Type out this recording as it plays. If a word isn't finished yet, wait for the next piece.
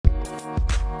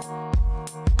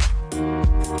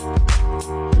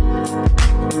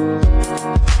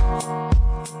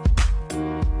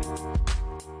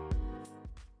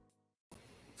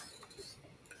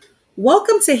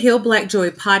Welcome to Heal Black Joy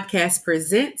Podcast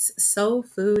presents Soul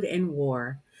Food and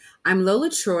War. I'm Lola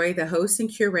Troy, the host and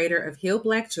curator of Heal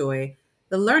Black Joy,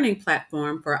 the learning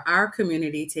platform for our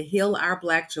community to heal our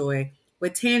Black joy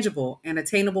with tangible and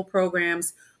attainable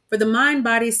programs for the mind,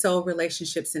 body, soul,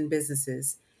 relationships, and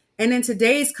businesses. And in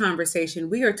today's conversation,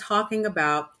 we are talking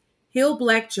about Heal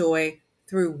Black Joy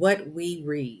through what we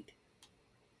read.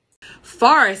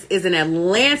 Forrest is an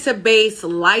Atlanta-based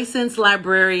licensed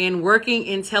librarian working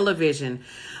in television.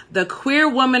 The queer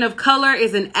woman of color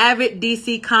is an avid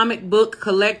DC comic book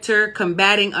collector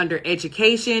combating under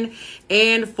education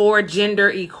and for gender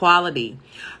equality.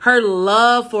 Her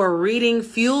love for reading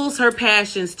fuels her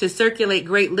passions to circulate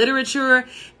great literature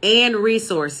and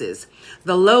resources.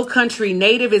 The Low Country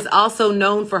native is also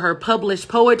known for her published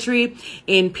poetry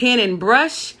in Pen and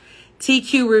Brush,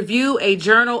 TQ Review, a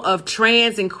journal of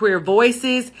trans and queer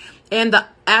voices, and the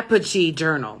Apogee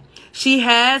Journal. She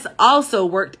has also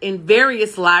worked in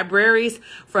various libraries,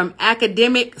 from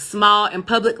academic, small, and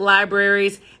public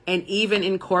libraries, and even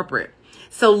in corporate.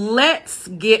 So let's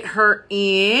get her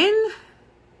in.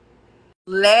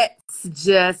 Let's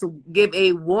just give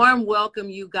a warm welcome,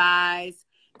 you guys,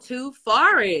 to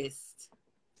Forrest.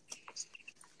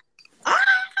 Ah!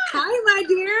 Hi, my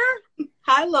dear.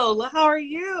 Hi, Lola. How are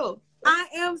you? I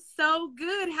am so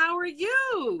good. How are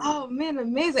you? Oh, man,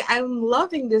 amazing. I'm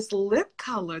loving this lip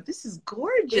color. This is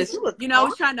gorgeous. I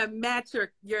was trying to match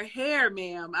your hair,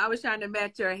 ma'am. I was trying to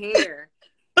match your hair.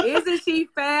 Isn't she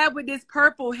fab with this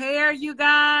purple hair, you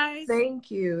guys? Thank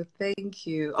you. Thank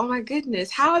you. Oh, my goodness.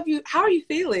 How are you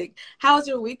feeling? How's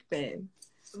your week been?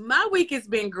 My week has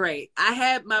been great.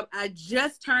 I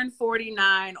just turned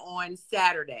 49 on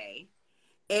Saturday.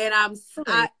 And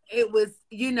it was,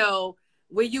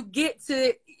 when you get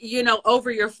to,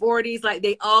 over your 40s, like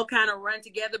they all kind of run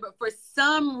together. But for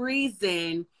some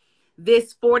reason,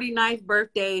 this 49th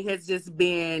birthday has just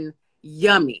been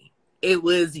yummy.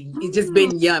 It's just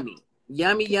been yummy.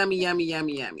 Yummy, yummy, yummy,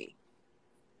 yummy, yummy.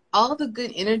 All the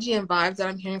good energy and vibes that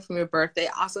I'm hearing from your birthday.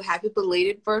 Also, happy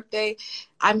belated birthday.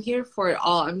 I'm here for it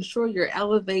all. I'm sure you're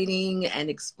elevating and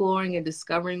exploring and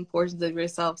discovering portions of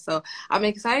yourself. So I'm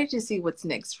excited to see what's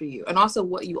next for you and also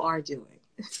what you are doing.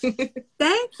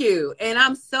 Thank you. And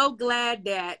I'm so glad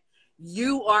that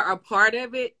you are a part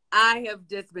of it. I have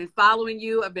just been following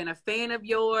you. I've been a fan of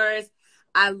yours.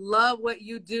 I love what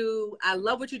you do. I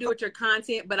love what you do with your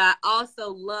content, but I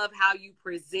also love how you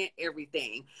present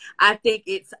everything. I think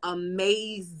it's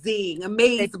amazing.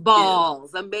 Amaze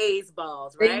balls,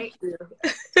 right? Thank you.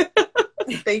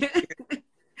 Thank you.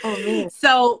 Oh, man.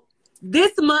 So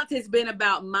this month has been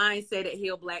about mindset at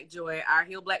Heal Black Joy, our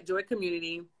Heal Black Joy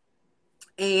community.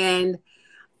 And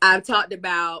I've talked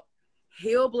about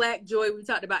Heal Black Joy. We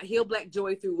talked about Heal Black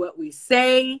Joy through what we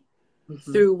say,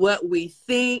 through what we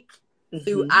think,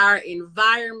 through our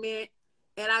environment.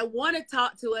 And I want to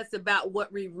talk to us about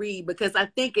what we read, because I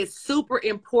think it's super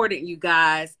important, you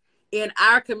guys, in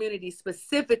our community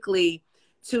specifically,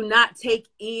 to not take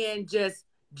in just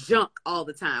junk all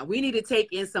the time. We need to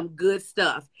take in some good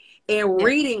stuff. And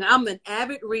reading, I'm an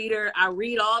avid reader. I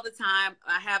read all the time.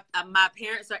 I have my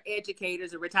parents are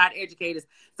educators or retired educators,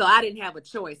 so I didn't have a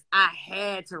choice. I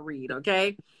had to read.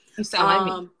 Okay. You sound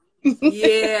like me.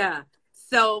 Yeah.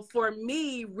 So for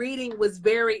me, reading was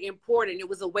very important. It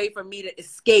was a way for me to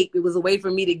escape. It was a way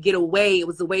for me to get away. It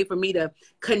was a way for me to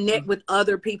connect with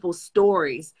other people's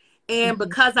stories. And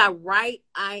because I write,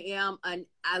 I'm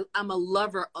a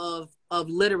lover of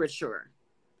literature.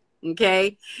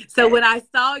 Okay. So when I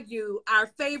saw you, our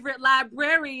favorite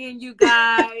librarian, you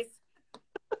guys,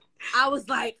 I was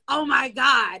like, oh my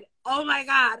God,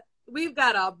 we've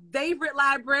got a favorite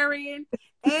librarian,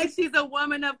 and she's a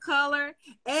woman of color,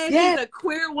 and she's a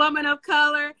queer woman of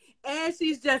color, and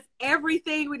she's just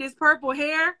everything with this purple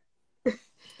hair.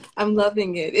 I'm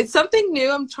loving it. It's something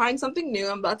new. I'm trying something new.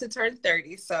 I'm about to turn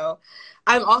 30. So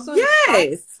I'm also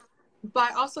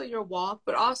by also your walk,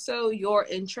 but also your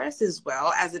interests as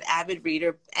well as an avid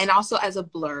reader, and also as a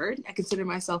blerd. I consider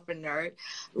myself a nerd.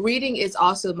 Reading is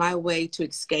also my way to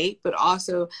escape, but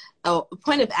also a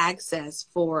point of access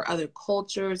for other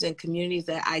cultures and communities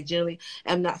that I generally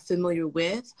am not familiar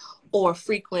with or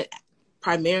frequent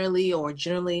primarily or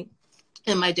generally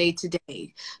in my day-to-day.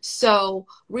 So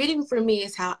reading for me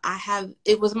is how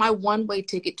it was my one-way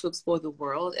ticket to explore the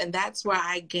world. And that's where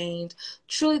I gained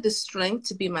truly the strength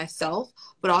to be myself,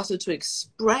 but also to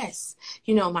express,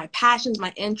 my passions,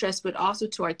 my interests, but also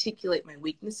to articulate my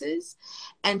weaknesses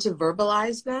and to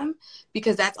verbalize them,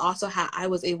 because that's also how I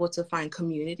was able to find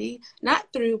community,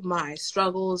 not through my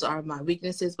struggles or my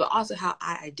weaknesses, but also how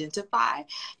I identify.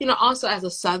 Also as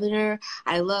a Southerner,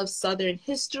 I love Southern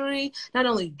history, not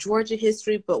only Georgia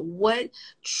history, but what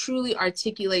truly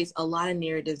articulates a lot of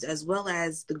narratives, as well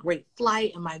as the Great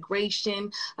Flight and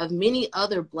migration of many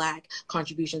other Black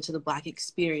contributions to the Black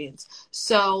experience.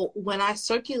 So when I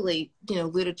circulate,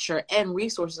 literature and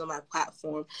resources on my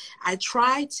platform, I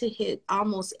try to hit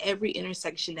almost every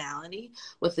intersectionality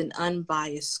with an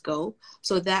unbiased scope.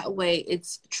 So that way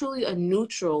it's truly a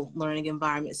neutral learning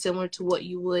environment, similar to what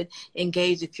you would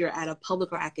engage if you're at a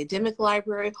public or academic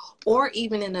library, or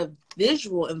even in a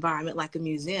visual environment like a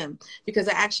museum, because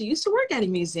I actually used to work at a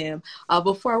museum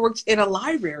before I worked in a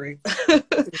library.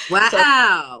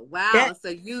 Wow. So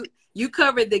you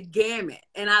covered the gamut,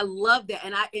 and I love that.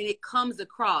 And it comes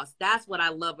across. That's what I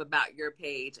love about your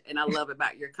page, and I love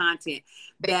about your content,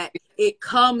 that it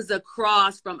comes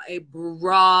across from a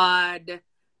broad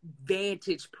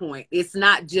vantage point. It's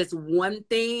not just one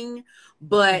thing,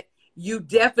 but you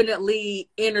definitely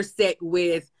intersect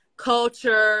with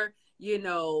culture,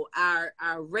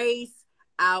 our race,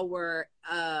 our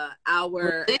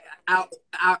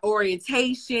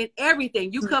orientation,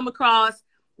 everything. You come across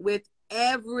with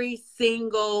every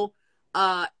single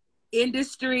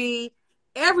industry,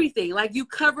 everything. Like, you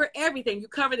cover everything. You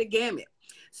cover the gamut.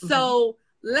 So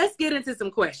let's get into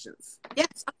some questions.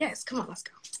 Yes. Come on, let's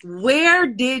go. Where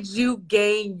did you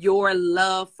gain your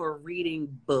love for reading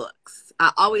books?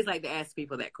 I always like to ask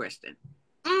people that question.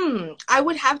 I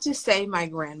would have to say my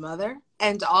grandmother,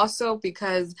 and also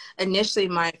because initially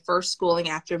my first schooling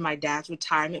after my dad's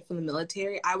retirement from the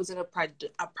military, I was in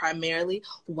a primarily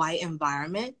white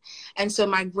environment. And so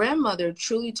my grandmother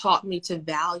truly taught me to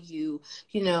value,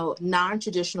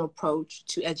 non-traditional approach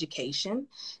to education,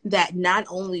 that not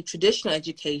only traditional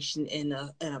education in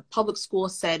a public school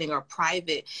setting or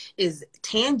private is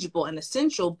tangible and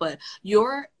essential, but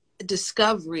your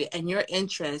discovery and your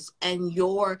interest and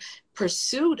your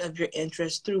pursuit of your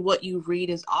interest through what you read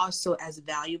is also as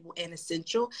valuable and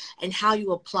essential, and how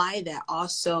you apply that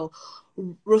also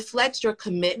reflects your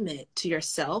commitment to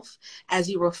yourself as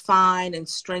you refine and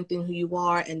strengthen who you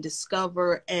are and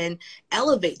discover and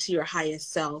elevate to your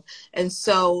highest self. And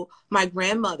so my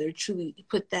grandmother truly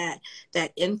put that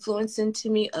influence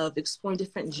into me of exploring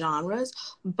different genres.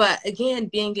 But again,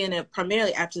 being in a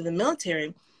primarily after the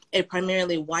military, a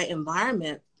primarily white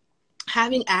environment,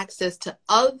 having access to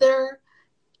other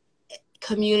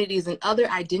communities and other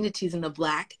identities in the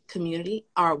Black community,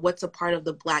 or what's a part of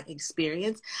the Black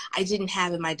experience, I didn't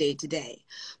have in my day-to-day.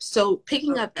 So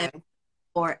picking up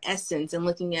or Essence and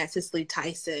looking at Cicely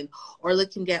Tyson, or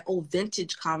looking at old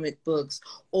vintage comic books,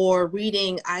 or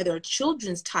reading either a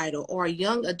children's title or a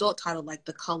young adult title like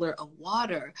The Color of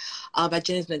Water by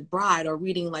James McBride, or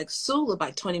reading like Sula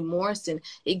by Toni Morrison,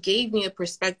 it gave me a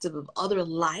perspective of other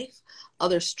life,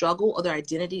 other struggle, other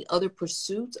identity, other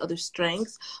pursuits, other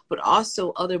strengths, but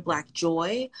also other Black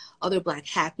joy, other Black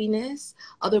happiness,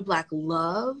 other Black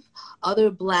love,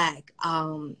 other Black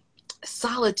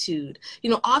solitude.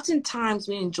 Oftentimes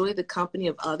we enjoy the company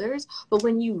of others, but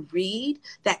when you read,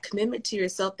 that commitment to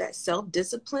yourself, that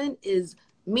self-discipline is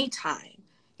me time.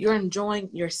 You're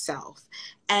enjoying yourself,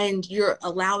 and you're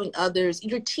allowing others,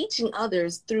 you're teaching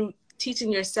others through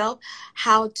teaching yourself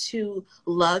how to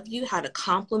love you, how to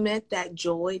complement that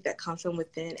joy that comes from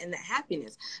within and that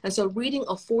happiness. And so reading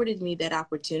afforded me that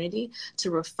opportunity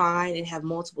to refine and have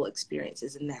multiple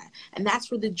experiences in that. And that's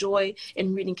where the joy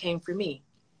in reading came for me.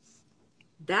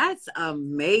 That's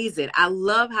amazing. I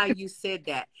love how you said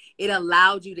that. It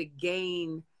allowed you to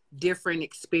gain different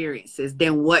experiences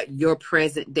than what your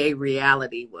present day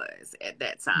reality was at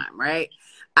that time, right?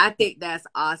 I think that's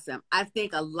awesome. I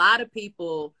think a lot of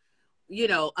people,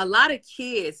 a lot of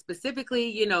kids, specifically,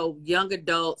 young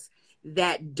adults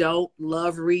that don't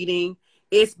love reading,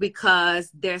 it's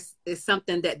because it's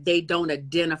something that they don't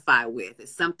identify with.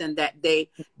 It's something that they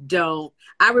don't.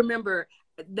 I remember,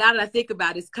 now that I think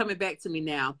about it, it's coming back to me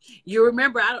now. You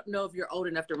remember, I don't know if you're old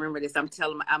enough to remember this.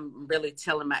 I'm really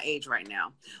telling my age right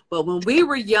now. But when we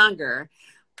were younger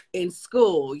in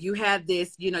school, you had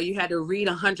this, you had to read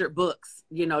 100 books,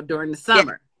 during the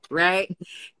summer, right?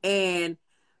 And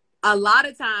a lot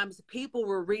of times people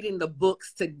were reading the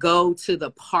books to go to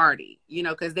the party,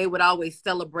 because they would always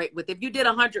celebrate with, if you did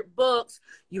 100 books,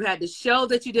 you had to show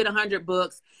that you did 100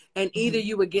 books, and either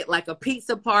you would get like a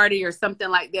pizza party or something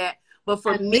like that. But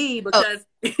for me, because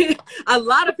a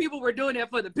lot of people were doing it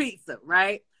for the pizza,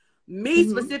 right? Me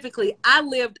specifically, I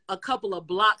lived a couple of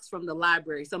blocks from the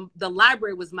library. So the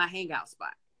library was my hangout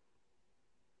spot.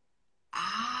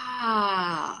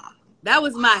 That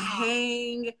was my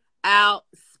hangout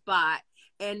spot.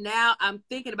 And now I'm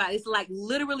thinking about it. It's like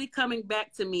literally coming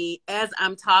back to me as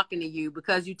I'm talking to you,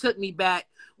 because you took me back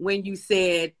when you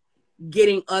said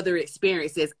getting other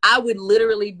experiences. I would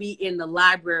literally be in the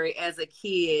library as a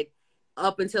kid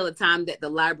up until the time that the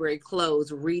library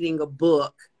closed, reading a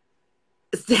book.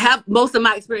 To have most of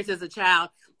my experience as a child,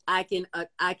 I can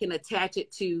attach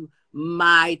it to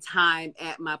my time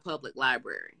at my public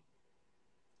library.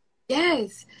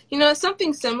 Yes. You know, it's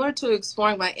something similar to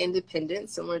exploring my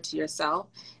independence, similar to yourself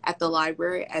at the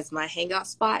library as my hangout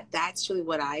spot. That's really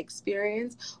what I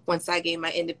experienced once I gained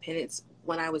my independence,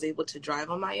 when I was able to drive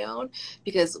on my own,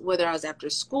 because whether I was after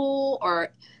school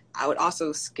or I would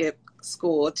also skip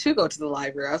school to go to the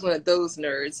library. I was one of those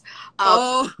nerds.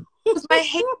 It was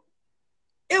my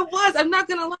It was. I'm not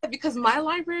going to lie, because my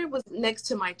library was next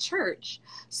to my church.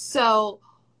 So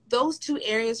those two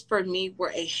areas for me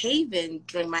were a haven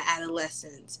during my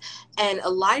adolescence. And a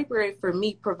library for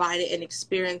me provided an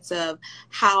experience of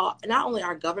how not only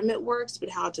our government works, but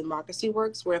how democracy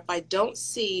works, where if I don't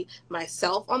see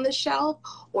myself on the shelf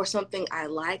or something I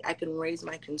like, I can raise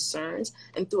my concerns.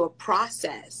 And through a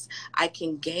process, I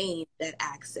can gain that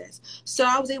access. So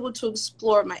I was able to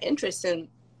explore my interests, and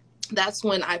that's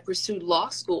when I pursued law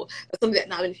school. That's something that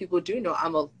not many people do know.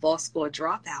 I'm a law school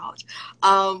dropout.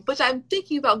 But I'm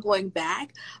thinking about going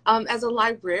back as a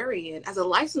librarian, as a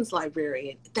licensed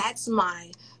librarian. That's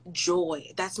my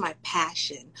joy. That's my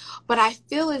passion. But I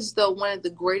feel as though one of the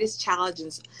greatest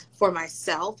challenges for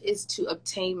myself is to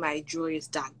obtain my Juris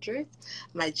Doctorate,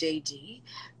 my JD,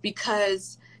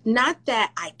 because not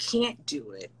that I can't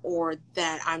do it or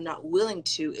that I'm not willing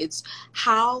to. It's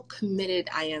how committed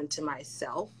I am to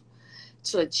myself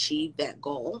to achieve that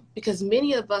goal, because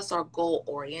many of us are goal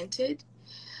oriented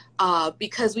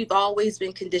because we've always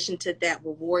been conditioned to that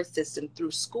reward system through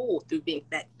school, through being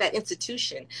that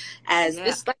institution, as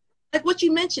it's like what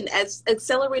you mentioned, as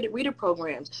accelerated reader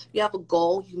programs. You have a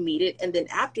goal, you meet it, and then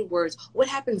afterwards, what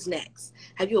happens next?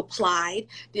 Have you applied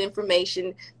the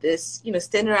information, this,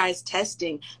 standardized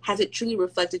testing? Has it truly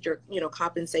reflected your,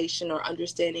 compensation or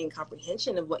understanding and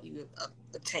comprehension of what you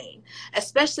obtain?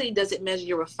 Especially, does it measure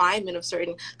your refinement of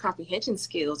certain comprehension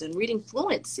skills and reading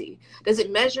fluency? Does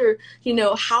it measure,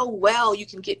 how well you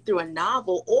can get through a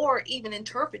novel or even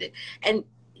interpret it and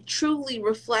truly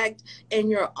reflect in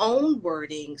your own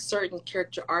wording certain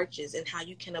character arches and how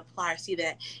you can apply or see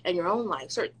that in your own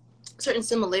life, certain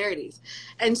similarities?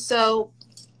 And so,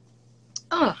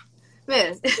 man,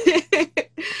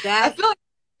 I feel like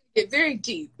it's very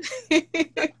deep.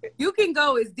 You can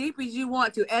go as deep as you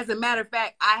want to. As a matter of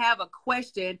fact, I have a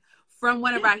question from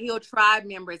one of our Heal Tribe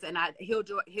members, and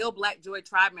Heal Black Joy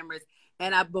Tribe members.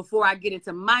 And before I get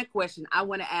into my question, I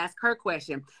want to ask her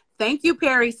question. Thank you,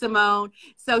 Perry Simone.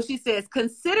 So she says,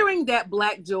 considering that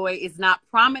Black joy is not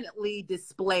prominently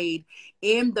displayed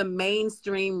in the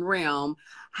mainstream realm,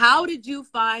 how did you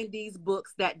find these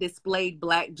books that displayed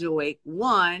Black joy?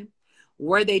 1,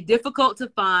 were they difficult to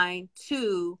find?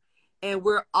 2, and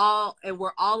were all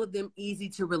of them easy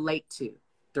to relate to?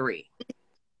 3.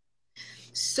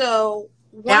 So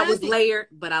that was layered,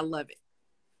 but I love it.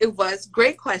 It was.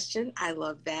 Great question. I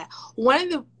love that. One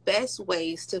of the best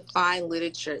ways to find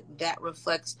literature that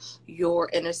reflects your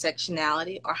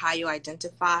intersectionality or how you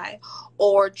identify,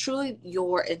 or truly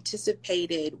your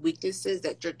anticipated weaknesses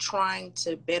that you're trying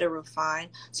to better refine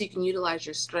so you can utilize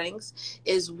your strengths,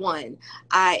 is 1,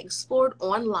 I explored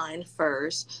online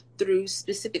first through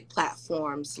specific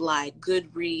platforms like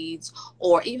Goodreads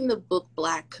or even the Book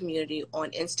Black community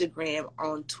on Instagram or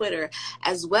on Twitter,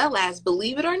 as well as,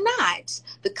 believe it or not,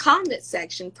 the comment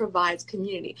section provides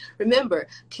community. Remember,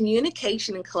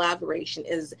 communication and collaboration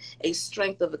is a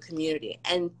strength of a community,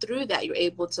 and through that you're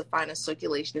able to find a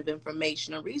circulation of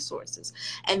information or resources.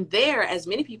 And there, as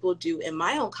many people do in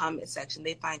my own comment section,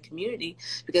 they find community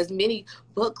because many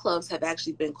book clubs have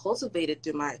actually been cultivated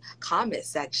through my comment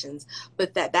sections,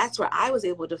 but that's where I was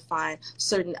able to find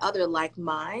certain other like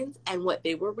minds and what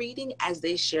they were reading as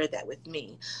they shared that with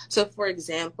me. So for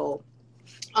example,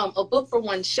 A book for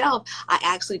one shelf I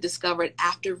actually discovered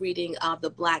after reading the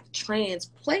Black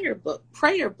Trans prayer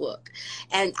book,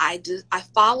 and I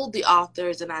followed the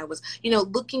authors, and I was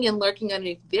looking and lurking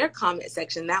underneath their comment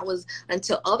section. That was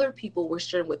until other people were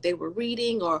sharing what they were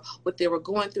reading or what they were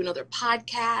going through in other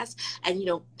podcasts. And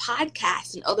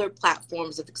podcasts and other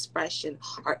platforms of expression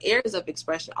or areas of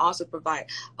expression also provide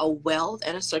a wealth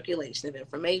and a circulation of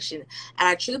information. And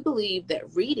I truly believe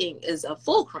that reading is a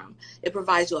fulcrum. It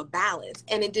provides you a balance,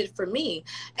 and it did for me.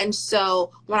 And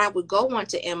so when I would go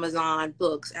onto Amazon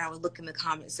Books and I would look in the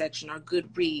comment section or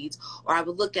Goodreads, or I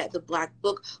would look at the Black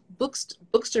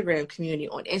Bookstagram community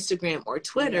on Instagram or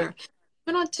Twitter,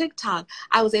 even on TikTok,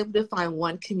 I was able to find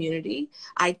one community.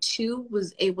 I too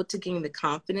was able to gain the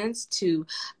confidence to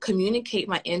communicate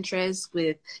my interests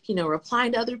with,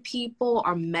 replying to other people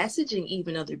or messaging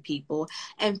even other people.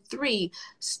 And 3,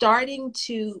 starting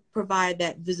to provide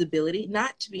that visibility,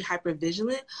 not to be hyper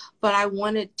vigilant, but I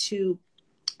wanted to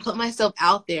put myself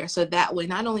out there so that way,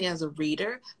 not only as a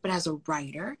reader, but as a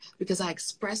writer, because I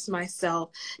express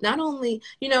myself not only,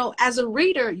 as a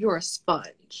reader, you're a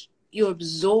sponge. You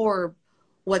absorb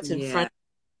what's in front of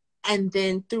you. And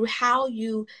then through how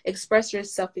you express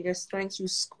yourself and your strengths, you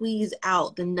squeeze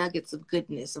out the nuggets of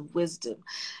goodness, of wisdom,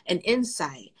 and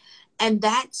insight. And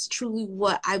that's truly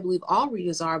what I believe all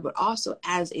readers are. But also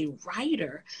as a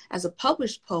writer, as a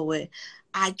published poet,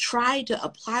 I try to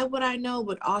apply what I know,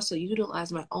 but also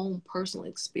utilize my own personal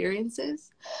experiences,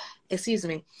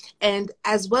 and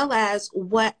as well as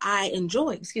what I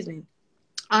enjoy,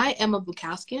 I am a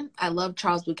Bukowskian. I love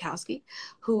Charles Bukowski,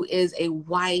 who is a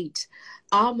white,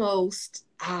 almost,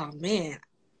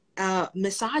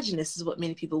 misogynist is what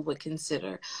many people would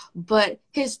consider. But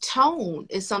his tone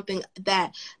is something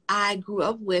that I grew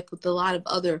up with a lot of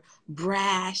other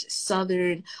brash,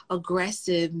 Southern,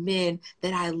 aggressive men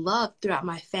that I loved throughout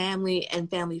my family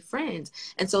and family friends.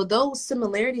 And so those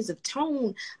similarities of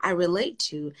tone I relate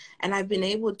to, and I've been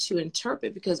able to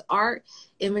interpret, because art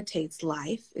imitates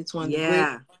life. It's one of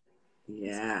the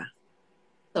great.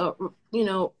 So,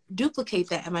 duplicate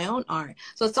that in my own art.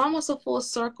 So it's almost a full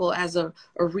circle as a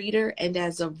reader and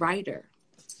as a writer.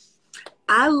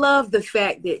 I love the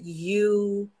fact that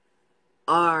you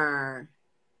are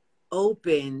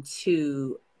open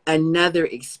to another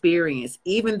experience,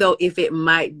 even though if it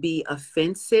might be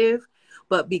offensive,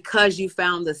 but because you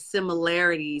found the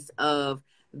similarities of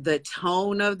the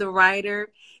tone of the writer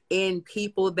in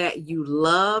people that you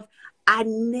love. I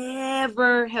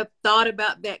never have thought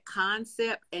about that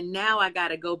concept. And now I got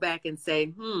to go back and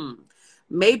say,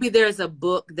 maybe there's a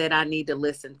book that I need to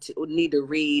need to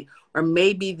read, or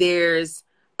maybe there's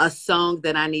a song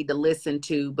that I need to listen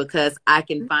to because I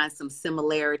can find some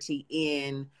similarity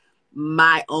in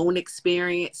my own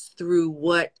experience through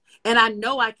and I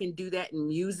know I can do that in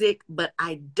music, but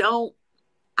I don't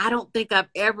think I've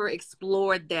ever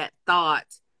explored that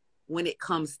thought when it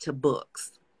comes to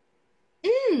books.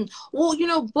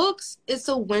 Well, books, it's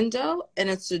a window and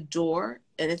it's a door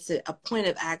and it's a point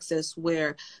of access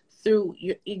where through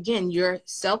your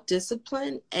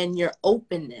self-discipline and your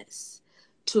openness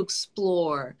to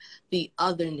explore the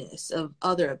otherness of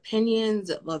other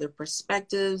opinions, of other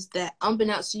perspectives that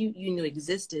unbeknownst to you, you knew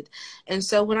existed. And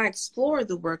so when I explore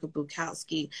the work of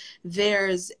Bukowski,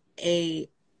 there's a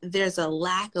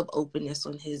lack of openness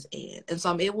on his end. And so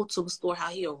I'm able to explore how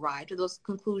he arrived to those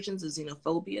conclusions of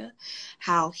xenophobia,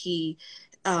 how he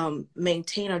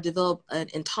maintain or develop an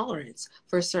intolerance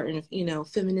for certain,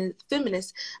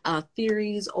 feminist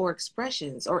theories or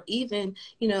expressions, or even,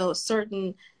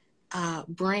 certain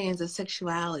brands of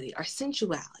sexuality or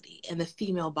sensuality in the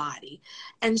female body.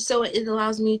 And so it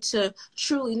allows me to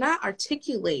truly not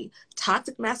articulate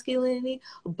toxic masculinity,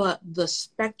 but the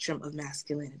spectrum of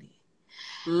masculinity.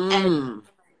 And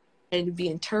be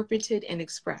interpreted and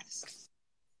expressed.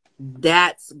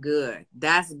 That's good.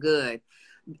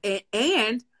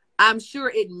 And I'm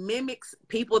sure it mimics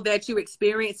people that you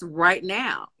experience right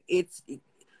now.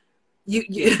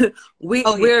 We're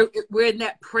in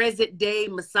that present day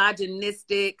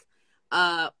misogynistic.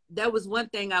 That was one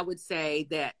thing I would say,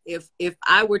 that if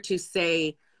I were to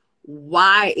say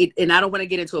why it, and I don't want to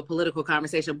get into a political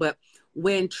conversation, but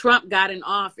when Trump got in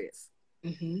office,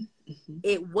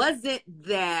 it wasn't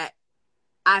that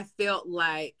I felt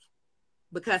like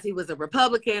because he was a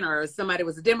Republican or somebody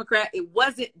was a Democrat, it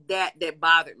wasn't that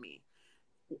bothered me.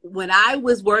 When I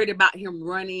was worried about him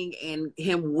running and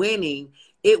him winning,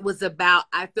 it was about,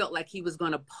 I felt like he was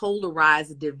going to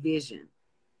polarize a division.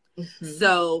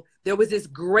 So there was this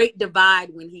great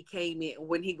divide when he came in,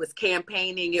 when he was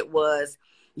campaigning. It was,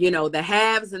 the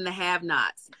haves and the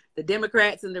have-nots, the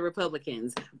Democrats and the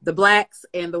Republicans, the blacks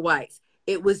and the whites.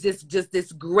 it was just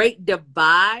this great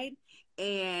divide.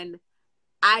 And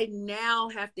I now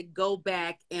have to go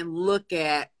back and look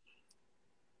at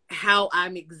how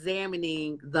I'm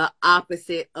examining the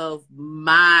opposite of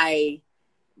the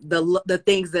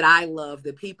things that I love,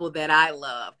 the people that I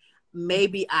love.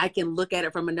 Maybe I can look at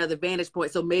it from another vantage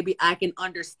point. So maybe I can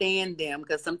understand them,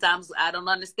 because sometimes I don't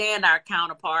understand our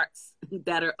counterparts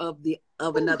that are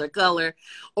of another color,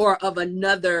 or of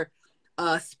another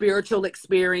spiritual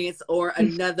experience, or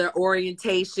another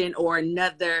orientation, or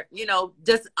another,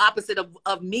 just opposite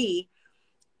of me,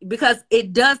 because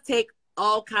it does take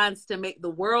all kinds to make the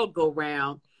world go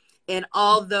round. And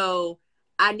although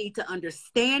I need to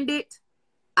understand it,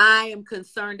 I am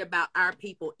concerned about our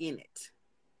people in it.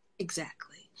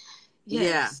 Exactly. Yes.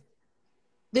 Yeah.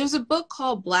 There's a book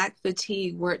called Black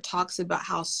Fatigue where it talks about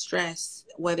how stress,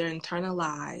 whether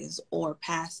internalized or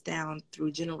passed down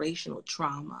through generational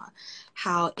trauma,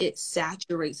 how it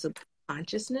saturates the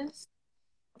consciousness,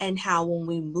 and how when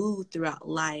we move throughout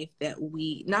life that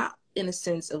we, not in a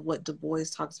sense of what Du Bois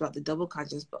talks about, the double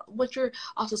conscious, but what you're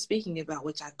also speaking about,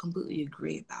 which I completely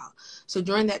agree about. So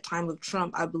during that time of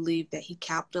Trump, I believe that he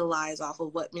capitalized off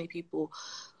of what many people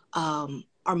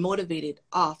are motivated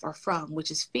off or from,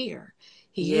 which is fear.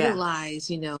 He utilized,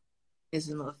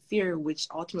 of fear, which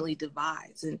ultimately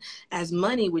divides. And as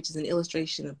money, which is an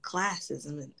illustration of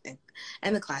classism,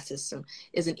 and the class system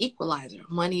is an equalizer.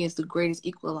 Money is the greatest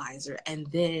equalizer. And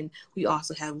then we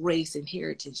also have race and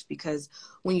heritage, because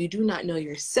when you do not know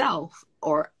yourself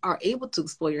or are able to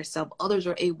explore yourself, others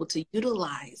are able to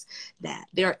utilize that.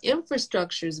 There are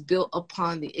infrastructures built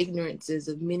upon the ignorances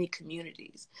of many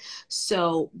communities.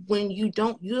 So when you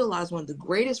don't utilize one of the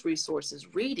greatest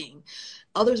resources, reading,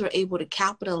 others are able to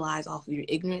capitalize off of your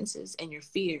ignorances and your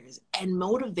fears and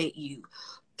motivate you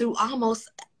through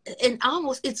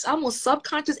it's almost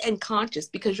subconscious and conscious,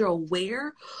 because you're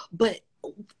aware, but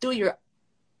through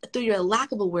your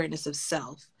lack of awareness of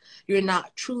self, you're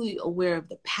not truly aware of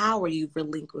the power you've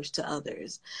relinquished to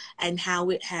others and how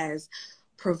it has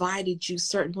provided you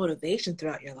certain motivation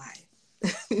throughout your life.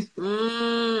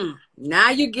 Now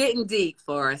you're getting deep,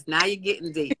 Forrest. Now you're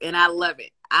getting deep, and I love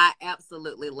it. I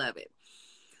absolutely love it.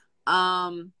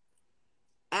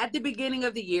 At the beginning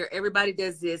of the year, everybody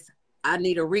does this. I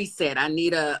need a reset. I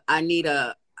need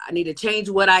to change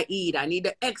what I eat. I need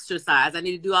to exercise. I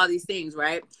need to do all these things,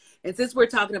 right? And since we're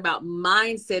talking about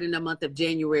mindset in the month of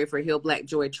January for Heal Black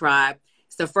Joy Tribe,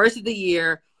 it's the first of the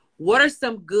year. What are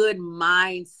some good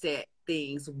mindset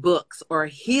things, books, or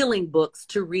healing books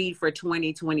to read for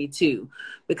 2022?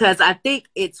 Because I think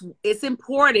it's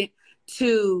important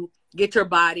to get your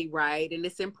body right. And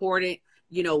it's important,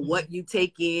 what you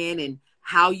take in and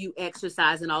how you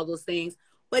exercise and all those things.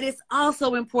 But it's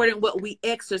also important what we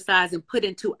exercise and put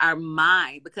into our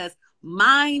mind, because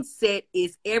mindset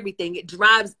is everything. It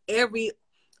drives every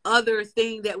other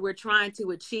thing that we're trying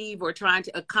to achieve or trying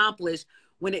to accomplish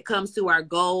when it comes to our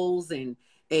goals. And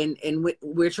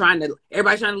everybody's trying to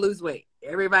lose weight.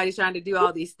 Everybody's trying to do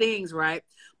all these things, right?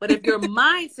 But if your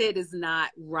mindset is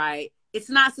not right, it's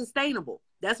not sustainable.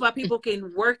 That's why people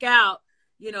can work out,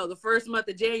 the first month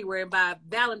of January, and by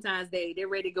Valentine's Day, they're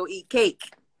ready to go eat cake.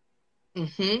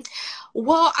 Mm-hmm.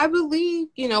 Well, I believe,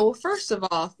 first of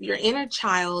all, your inner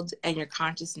child and your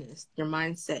consciousness, your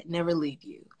mindset never leave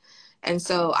you. And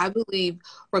so I believe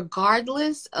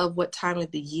regardless of what time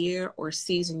of the year or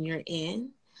season you're in,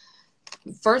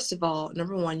 first of all,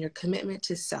 number one, your commitment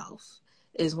to self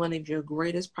is one of your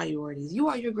greatest priorities. You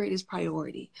are your greatest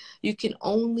priority. You can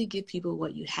only give people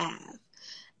what you have.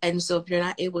 And so if you're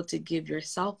not able to give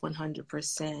yourself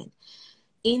 100%,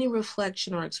 any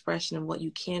reflection or expression of what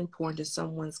you can pour into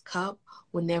someone's cup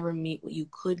will never meet what you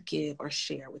could give or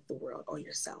share with the world or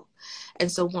yourself.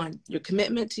 And so one, your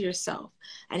commitment to yourself.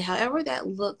 And however that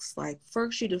looks like,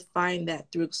 first you define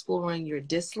that through exploring your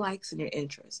dislikes and your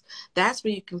interests. That's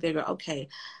where you can figure, okay,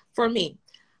 for me,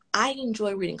 I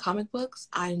enjoy reading comic books.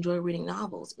 I enjoy reading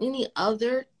novels. Any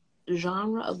other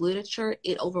genre of literature,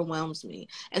 it overwhelms me.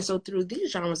 And so through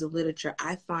these genres of literature,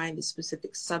 I find the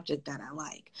specific subject that I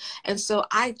like. And so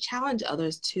I challenge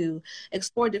others to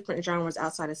explore different genres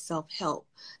outside of self-help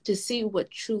to see what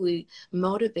truly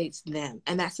motivates them.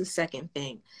 And that's the second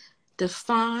thing.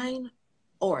 Define,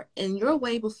 or in your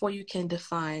way before you can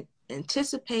define,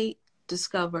 anticipate,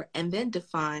 discover, and then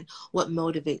define what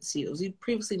motivates you. As you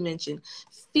previously mentioned,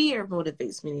 fear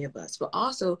motivates many of us, but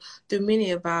also through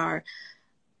many of our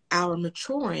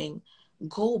maturing,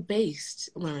 goal-based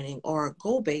learning or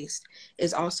goal-based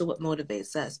is also what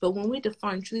motivates us. But when we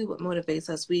define truly what motivates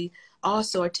us, we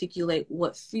also articulate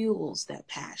what fuels that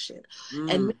passion.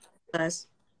 And many of us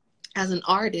as an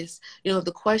artist,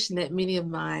 the question that many of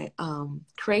my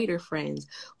creator friends,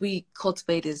 we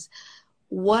cultivate is,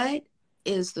 what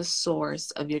is the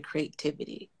source of your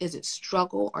creativity? Is it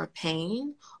struggle or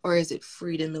pain, or is it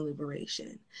freedom and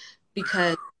liberation?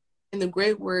 Because in the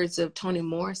great words of Toni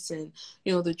Morrison,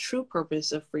 the true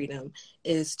purpose of freedom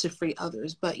is to free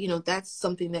others. But, that's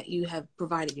something that you have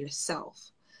provided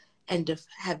yourself and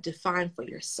have defined for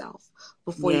yourself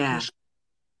before you can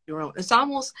your own. It's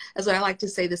almost, as I like to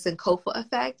say, the Sankofa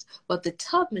effect, but the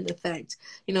Tubman effect.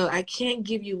 I can't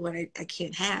give you what I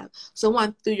can't have. So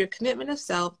 1, through your commitment of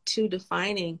self, 2,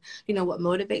 defining, what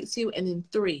motivates you, and then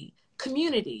 3,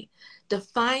 community,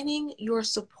 defining your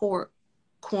support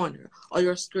corner or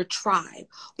your tribe,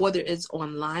 whether it's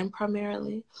online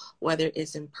primarily, whether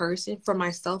it's in person. For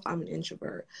myself, I'm an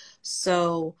introvert.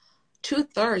 So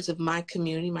 2/3 of my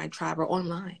community, my tribe, are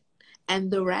online. And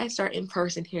the rest are in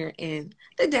person here in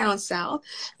the down south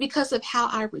because of how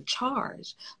I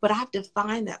recharge. But I've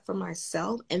defined that for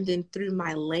myself, and then through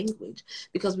my language,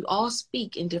 because we all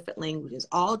speak in different languages,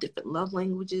 all different love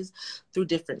languages, through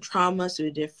different traumas,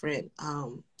 through different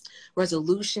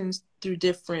resolutions, through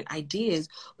different ideas.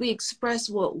 We express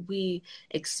what we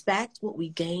expect, what we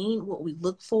gain, what we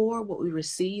look for, what we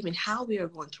receive, and how we are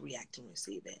going to react and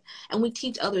receive it. And we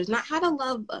teach others not how to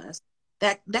love us.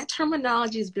 That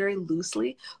terminology is very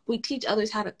loosely. We teach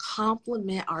others how to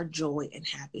complement our joy and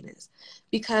happiness,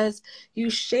 because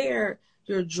you share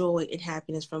your joy and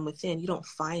happiness from within. You don't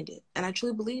find it. And I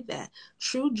truly believe that.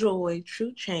 True joy,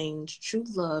 true change, true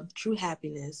love, true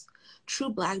happiness, true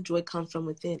Black joy comes from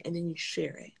within, and then you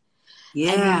share it.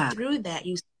 Yeah. And then through that,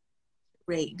 you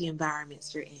rate the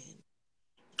environments you're in.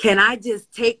 Can I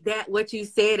just take that, what you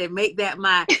said, and make that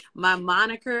my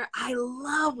moniker? I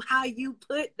love how you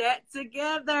put that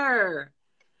together.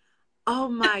 Oh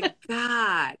my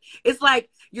God. It's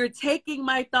like you're taking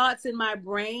my thoughts in my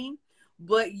brain,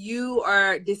 but you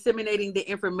are disseminating the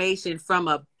information from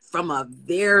a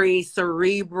very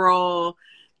cerebral,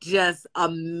 just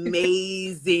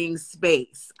amazing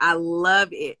space. I love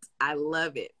it. I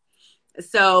love it.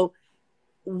 So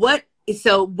what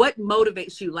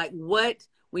motivates you? Like,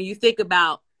 when you think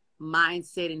about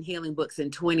mindset and healing books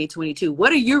in 2022,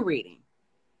 what are you reading?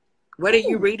 What are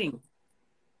you reading?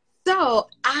 So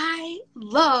I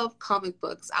love comic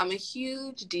books. I'm a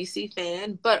huge DC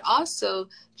fan, but also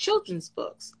children's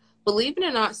books. Believe it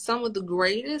or not, some of the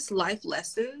greatest life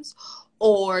lessons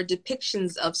or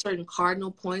depictions of certain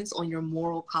cardinal points on your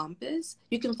moral compass,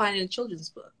 you can find in a children's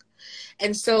book.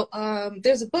 And so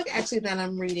there's a book actually that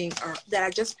I'm reading, or that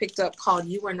I just picked up, called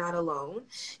You Are Not Alone.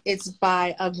 It's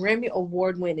by a Grammy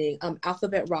award-winning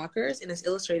Alphabet Rockers, and it's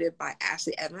illustrated by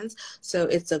Ashley Evans. So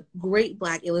it's a great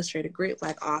Black illustrator, great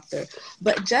Black author.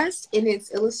 But just in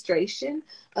its illustration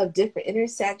of different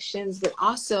intersections, but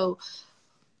also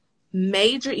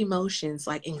major emotions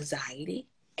like anxiety,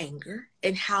 anger,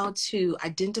 and how to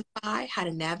identify, how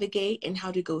to navigate, and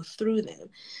how to go through them,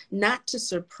 not to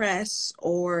suppress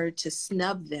or to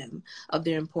snub them of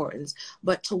their importance,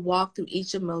 but to walk through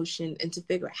each emotion and to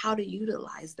figure out how to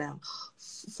utilize them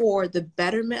for the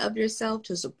betterment of yourself,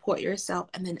 to support yourself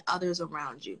and then others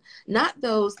around you. Not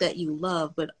those that you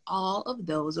love, but all of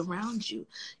those around you.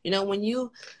 When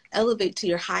you elevate to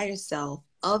your higher self,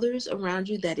 others around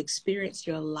you that experience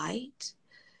your light,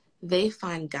 they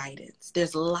find guidance.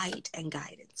 There's light and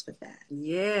guidance with that.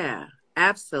 Yeah,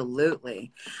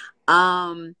 absolutely.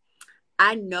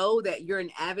 I know that you're an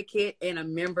advocate and a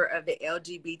member of the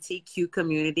LGBTQ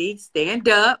community. Stand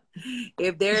up.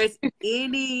 If there's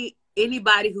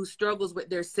anybody who struggles with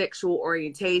their sexual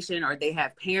orientation, or they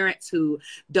have parents who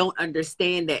don't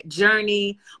understand that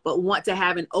journey but want to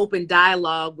have an open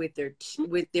dialogue with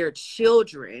their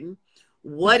children,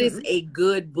 what is a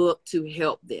good book to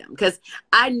help them? Because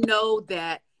I know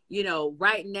that,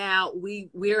 right now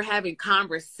we're having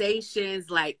conversations,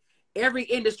 like every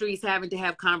industry is having to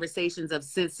have conversations of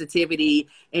sensitivity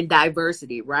and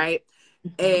diversity, right?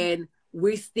 And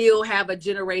we still have a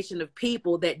generation of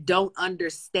people that don't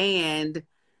understand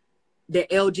the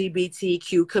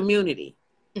LGBTQ community.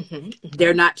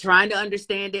 They're not trying to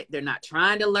understand it. They're not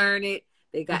trying to learn it.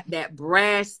 They got that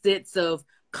brash sense of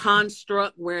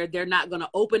construct where they're not going to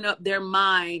open up their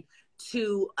mind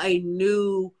to a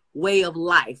new way of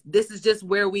life. This is just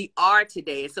where we are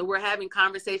today. So we're having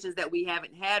conversations that we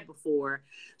haven't had before.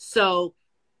 So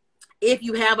if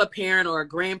you have a parent or a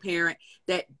grandparent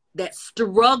that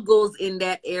struggles in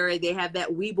that area, they have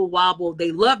that weeble wobble,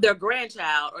 they love their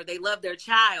grandchild or they love their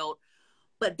child,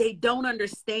 but they don't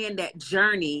understand that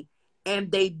journey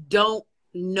and they don't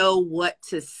know what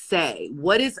to say.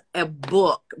 What is a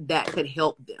book that could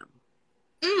help them?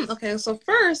 Okay, so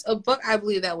first, a book I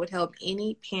believe that would help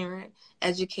any parent,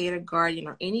 educator, guardian,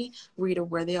 or any reader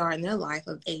where they are in their life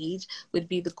of age would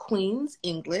be The Queen's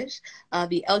English,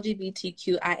 the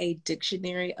LGBTQIA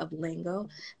Dictionary of Lingo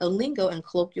and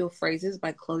Colloquial Phrases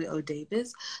by Chloe O.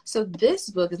 Davis. So this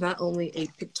book is not only a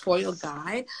pictorial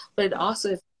guide, but it also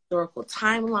is a historical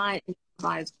timeline and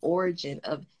provides origin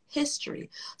of history.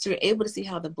 So you're able to see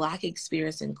how the Black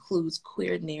experience includes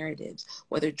queer narratives,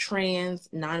 whether trans,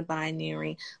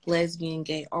 non-binary, lesbian,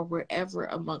 gay, or wherever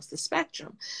amongst the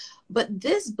spectrum. But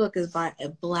this book is by a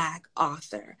Black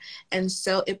author. And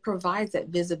so it provides that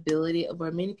visibility of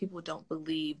where many people don't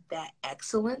believe that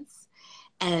excellence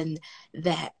and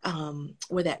that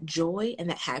where that joy and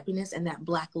that happiness and that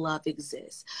Black love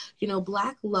exists. You know,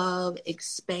 Black love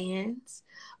expands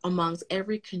amongst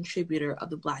every contributor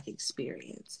of the Black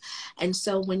experience. And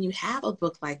so when you have a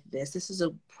book like this is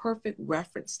a perfect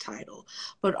reference title,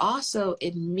 but also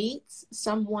it meets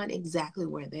someone exactly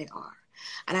where they are.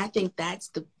 And I think that's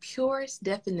the purest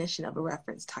definition of a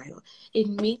reference title. It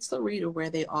meets the reader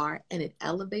where they are, and it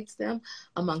elevates them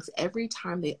amongst every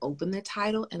time they open the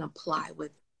title and apply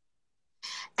with.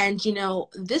 And, you know,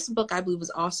 this book, I believe, is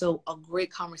also a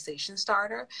great conversation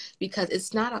starter because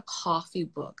it's not a coffee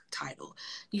book title.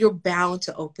 You're bound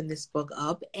to open this book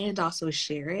up and also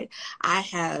share it. I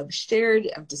have shared,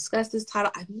 I've discussed this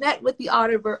title. I've met with the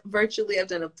author virtually. I've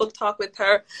done a book talk with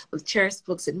her with Cherished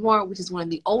Books and More, which is one of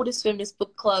the oldest feminist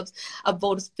book clubs,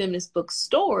 oldest feminist book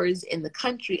stores in the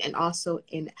country and also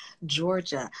in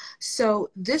Georgia.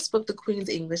 So this book, The Queen's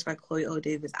English by Chloe O.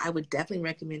 Davis, I would definitely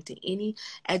recommend to any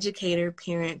educator,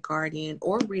 parent, guardian,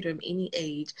 or reader of any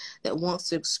age that wants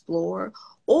to explore,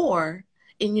 or,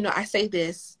 and you know, I say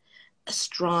this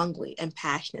strongly and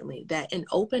passionately, that an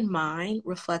open mind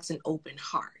reflects an open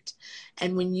heart.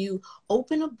 And when you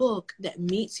open a book that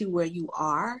meets you where you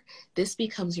are, this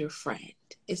becomes your friend.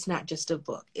 It's not just a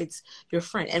book, it's your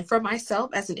friend. And for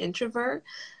myself as an introvert,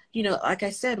 you know, like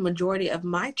I said, majority of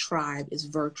my tribe is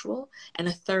virtual and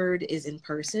a third is in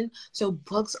person. So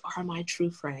books are my true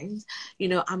friends. You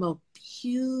know, I'm a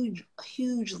huge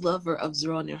lover of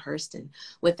Zora Neale Hurston.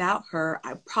 Without her,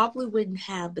 I probably wouldn't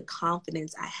have the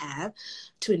confidence I have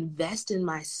to invest in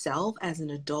myself as an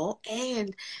adult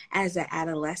and as an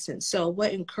adolescent. So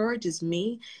what encourages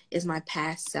me is my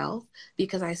past self,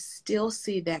 because I still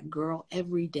see that girl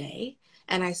every day.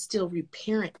 And I still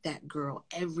reparent that girl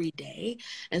every day.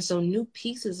 And so new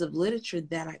pieces of literature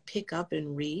that I pick up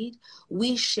and read,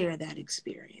 we share that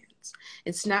experience.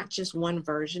 It's not just one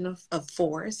version of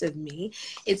Forrest, of me.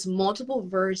 It's multiple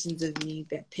versions of me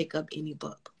that pick up any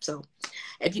book. So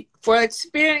if you, for an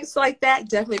experience like that,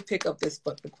 definitely pick up this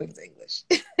book, The Queen's English.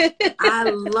 I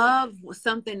love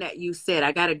something that you said.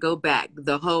 I got to go back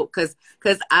the whole, because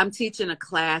I'm teaching a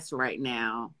class right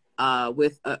now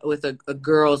with a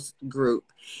girls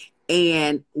group,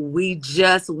 and we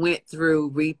just went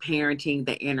through reparenting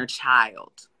the inner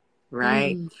child,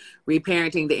 right?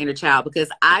 Reparenting the inner child, because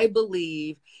I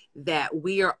believe that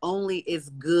we are only as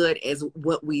good as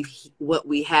what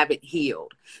we haven't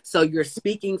healed. So you're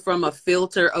speaking from a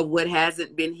filter of what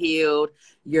hasn't been healed.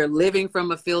 You're living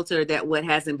from a filter that what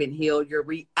hasn't been healed. You're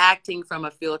reacting from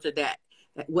a filter that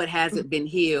what hasn't been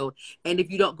healed. And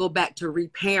if you don't go back to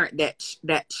reparent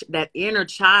that inner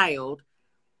child,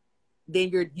 then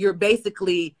you're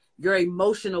basically, your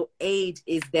emotional age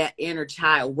is that inner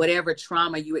child, whatever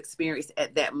trauma you experienced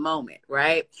at that moment,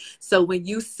 right? So when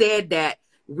you said that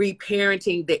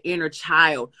reparenting the inner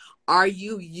child, are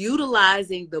you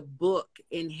utilizing the book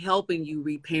in helping you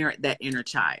reparent that inner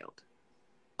child?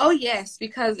 Oh, yes,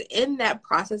 because in that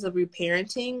process of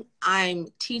reparenting, I'm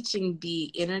teaching the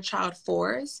inner child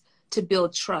Forrest to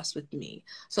build trust with me.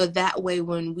 So that way,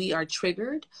 when we are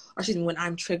triggered, or excuse me, when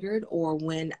I'm triggered, or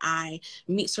when I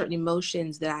meet certain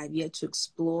emotions that I've yet to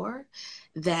explore,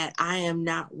 that I am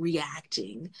not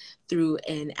reacting through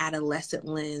an adolescent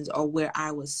lens, or where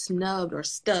I was snubbed or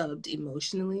stubbed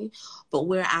emotionally, but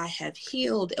where I have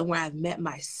healed and where I've met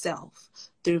myself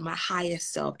through my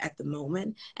highest self at the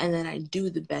moment, and then I do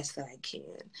the best that I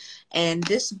can. And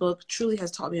this book truly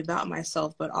has taught me about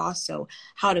myself, but also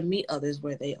how to meet others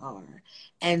where they are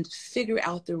and figure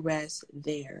out the rest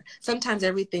there. Sometimes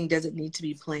everything doesn't need to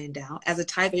be planned out. As a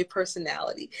type A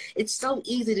personality, it's so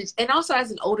easy to, and also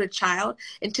as an older child,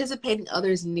 anticipating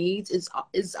others' needs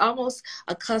is almost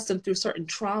accustomed through certain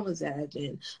traumas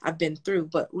that I've been through,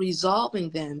 but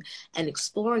resolving them and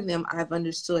exploring them, I've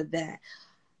understood that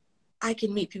I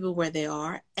can meet people where they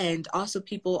are, and also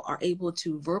people are able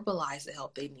to verbalize the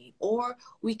help they need, or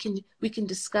we can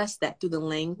discuss that through the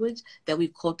language that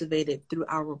we've cultivated through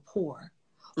our rapport,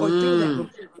 or through that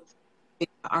rapport,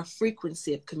 our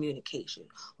frequency of communication,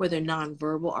 whether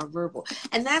nonverbal or verbal.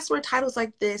 And that's where titles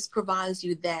like this provides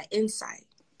you that insight.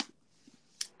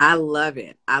 I love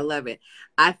it. I love it.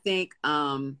 I think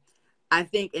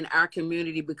in our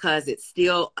community, because it's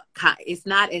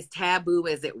not as taboo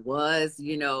as it was,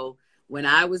 when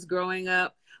I was growing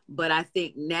up. But I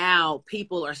think now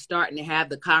people are starting to have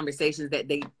the conversations that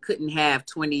they couldn't have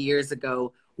 20 years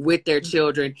ago with their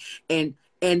children. And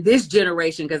this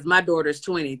generation, because my daughter's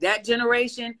 20, that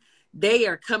generation, they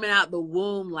are coming out the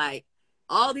womb like,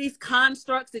 all these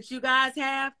constructs that you guys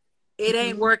have, it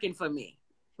ain't working for me,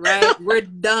 right? We're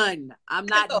done. I'm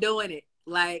not doing it.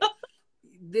 Like,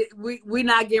 we're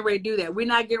not getting ready to do that. We're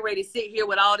not getting ready to sit here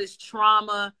with all this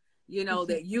trauma,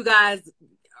 that you guys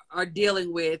are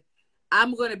dealing with.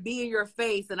 I'm going to be in your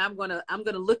face, and I'm going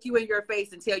to look you in your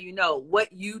face and tell you, no,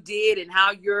 what you did and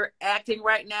how you're acting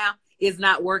right now is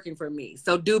not working for me.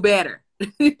 So do better.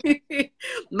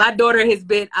 My daughter has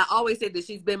been, I always say that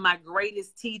she's been my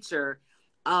greatest teacher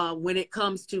when it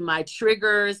comes to my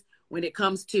triggers, when it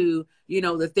comes to,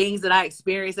 the things that I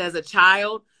experienced as a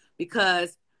child,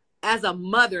 because as a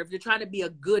mother, if you're trying to be a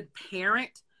good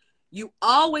parent, you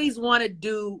always want to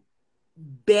do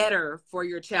better for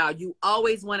your child. You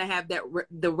always want to have that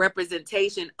the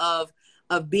representation of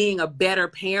being a better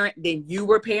parent than you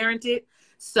were parented.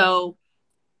 So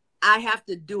I have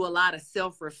to do a lot of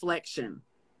self-reflection.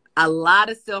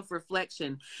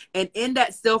 And in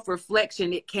that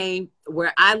self-reflection, it came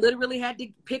where I literally had to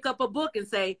pick up a book and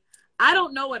say, I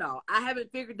don't know it all. I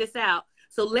haven't figured this out.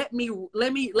 So let me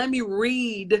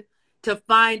read to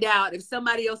find out if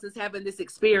somebody else is having this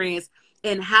experience,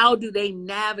 and how do they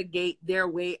navigate their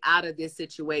way out of this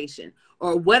situation?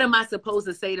 Or what am I supposed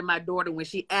to say to my daughter when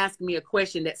she asks me a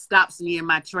question that stops me in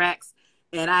my tracks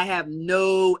and I have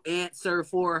no answer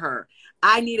for her?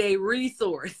 I need a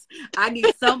resource. I need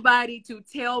somebody to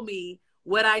tell me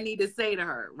what I need to say to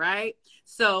her, right?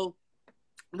 So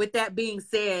with that being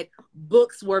said,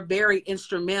 books were very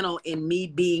instrumental in me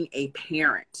being a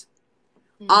parent.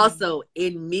 Also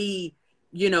in me,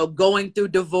 going through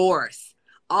divorce.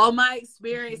 All my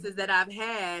experiences that I've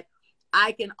had,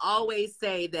 I can always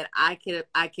say that I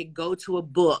could go to a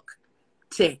book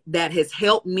that has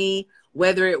helped me,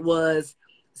 whether it was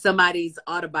somebody's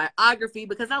autobiography,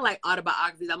 because I like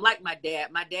autobiographies. I'm like my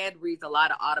dad. My dad reads a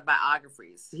lot of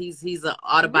autobiographies. He's an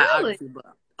autobiography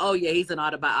buff. Oh yeah, he's an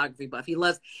autobiography buff. He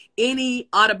loves any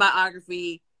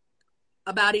autobiography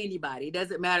about anybody. It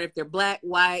doesn't matter if they're black,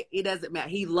 white, it doesn't matter.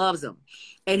 He loves them.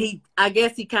 And I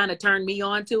guess he kind of turned me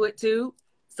on to it too.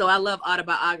 So I love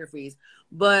autobiographies.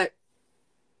 But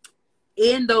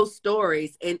in those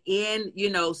stories, and in,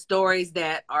 stories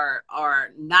that are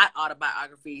not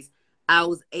autobiographies, I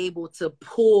was able to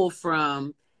pull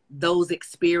from those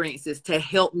experiences to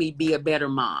help me be a better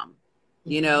mom.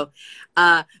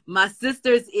 My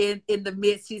sister's in the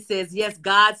midst. She says, yes,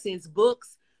 God sends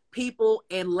books, people,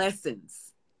 and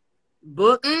lessons.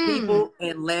 Books, people,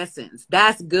 and lessons.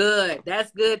 That's good.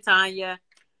 That's good, Tanya.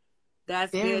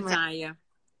 That's good, Tanya.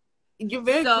 You're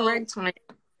very correct, Tanya.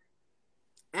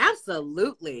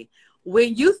 Absolutely.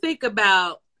 When you think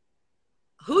about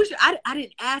I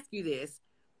didn't ask you this.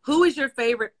 Who is your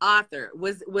favorite author?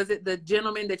 Was it the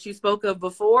gentleman that you spoke of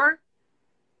before?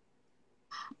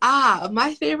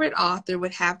 My favorite author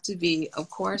would have to be, of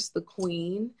course, the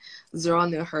Queen, Zora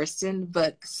Neale Hurston,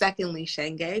 but secondly,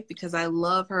 Shange, because I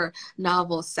love her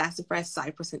novel Sassafras,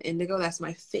 Cypress, and Indigo. That's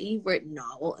my favorite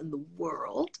novel in the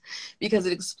world because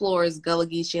it explores Gullah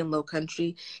Geechee and Low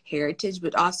Country heritage,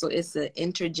 but also it's an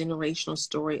intergenerational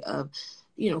story of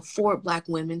 4 Black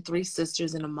women, 3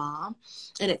 sisters, and a mom.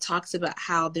 And it talks about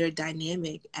how their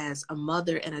dynamic as a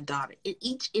mother and a daughter.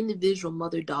 Each individual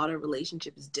mother-daughter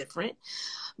relationship is different,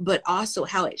 but also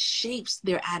how it shapes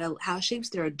their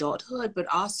adulthood, but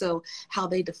also how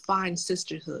they define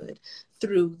sisterhood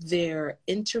through their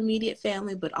intermediate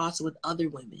family, but also with other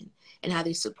women, and how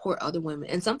they support other women.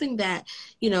 And something that,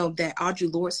 that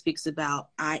Audre Lorde speaks about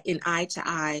in Eye to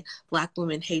Eye, Black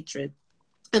Women Hatred,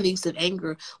 and the use of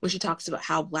anger, when she talks about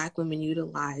how Black women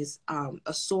utilize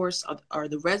a source of, or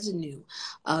the residue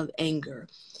of anger,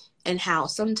 and how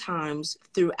sometimes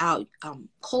throughout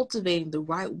cultivating the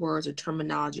right words or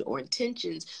terminology or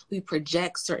intentions, we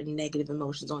project certain negative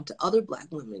emotions onto other Black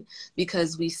women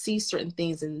because we see certain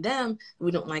things in them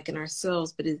we don't like in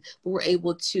ourselves, but we're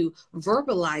able to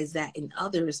verbalize that in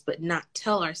others, but not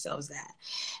tell ourselves that.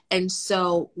 And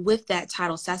so with that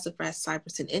title, Sassafras,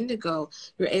 Cypress, and Indigo,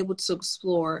 you're able to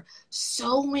explore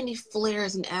so many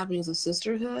flares and avenues of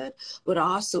sisterhood, but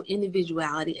also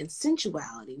individuality and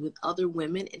sensuality with other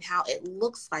women and how it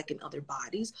looks like in other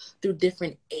bodies through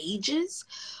different ages.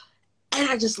 And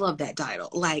I just love that title.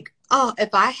 Like, oh, if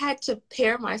I had to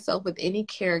pair myself with any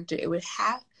character, it would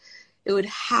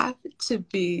have to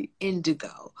be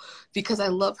Indigo, because I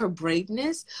love her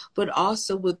braveness, but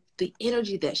also with the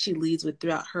energy that she leads with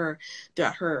throughout her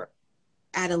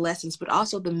adolescence, but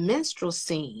also the minstrel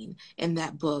scene in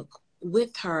that book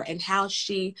with her, and how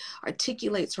she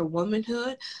articulates her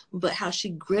womanhood, but how she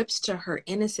grips to her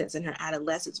innocence in her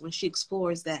adolescence when she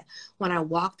explores that when I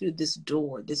walk through this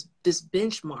door, this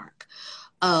benchmark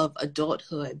of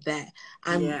adulthood, that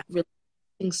I'm really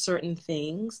certain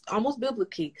things almost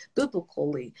biblically,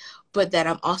 but that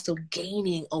I'm also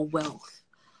gaining a wealth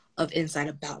of insight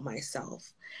about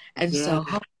myself. And so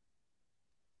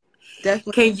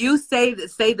definitely. Can you say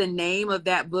the name of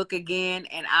that book again?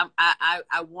 And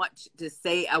I want you to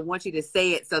say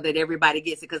it so that everybody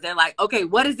gets it, because they're like, okay,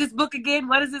 what is this book again?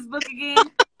 What is this book again?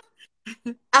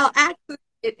 Actually,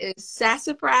 it is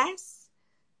Sassafras,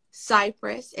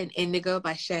 Cypress, and Indigo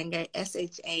by Shange,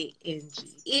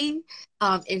 Shange.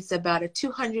 It's about a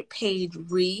 200-page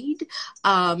read.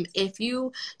 If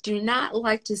you do not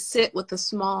like to sit with a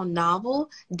small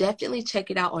novel, definitely check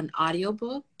it out on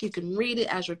audiobook. You can read it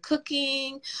as you're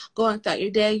cooking, going throughout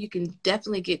your day. You can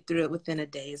definitely get through it within a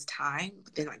day's time,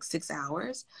 within like 6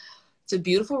 hours. It's a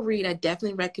beautiful read. I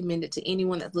definitely recommend it to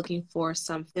anyone that's looking for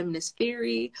some feminist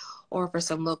theory, or for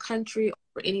some low country,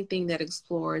 or anything that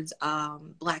explores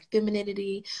Black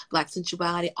femininity, Black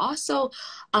sensuality. Also,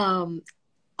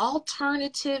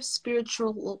 alternative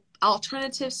spiritual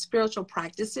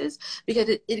practices, because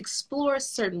it explores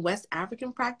certain West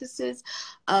African practices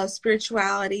of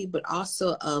spirituality, but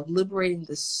also of liberating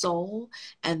the soul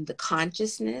and the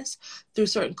consciousness through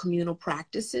certain communal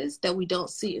practices that we don't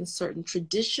see in certain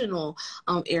traditional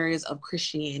areas of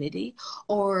Christianity,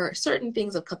 or certain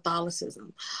things of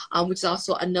Catholicism, which is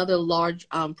also another large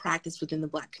practice within the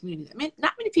Black community. I mean,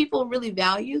 not many people really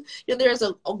value. There's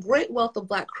a great wealth of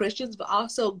Black Christians, but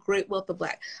also a great wealth of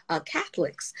Black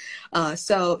Catholics.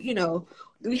 So,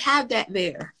 we have that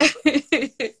there.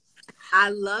 I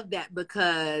love that,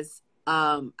 because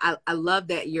I love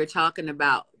that you're talking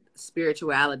about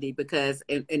spirituality, because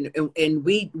and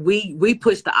we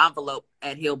push the envelope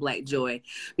at Heal Black Joy,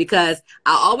 because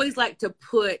I always like to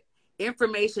put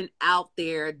information out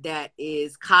there that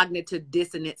is cognitive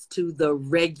dissonance to the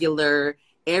regular,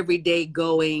 everyday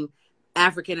going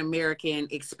African American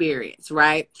experience,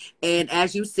 right? And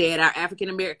as you said, our African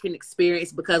American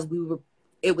experience, because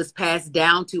it was passed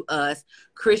down to us,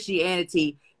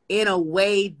 Christianity, in a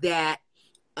way that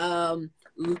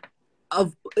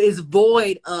is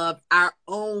void of our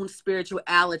own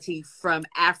spirituality from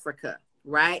Africa,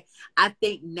 right? I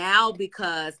think now,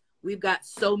 because we've got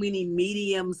so many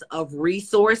mediums of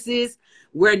resources,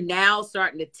 we're now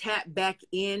starting to tap back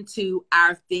into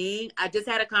our thing. I just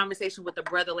had a conversation with a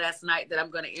brother last night that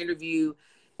I'm going to interview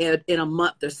in a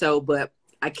month or so, but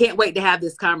I can't wait to have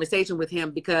this conversation with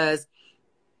him, because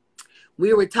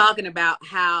we were talking about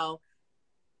how,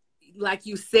 like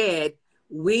you said,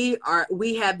 we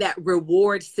have that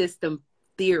reward system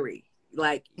theory.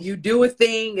 Like, you do a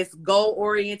thing, it's goal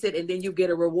oriented, and then you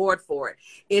get a reward for it.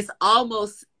 It's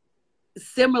almost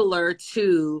similar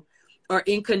to, or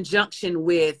in conjunction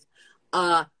with,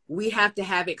 we have to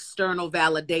have external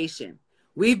validation.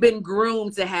 We've been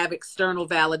groomed to have external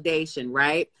validation,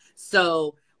 right?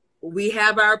 So we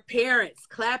have our parents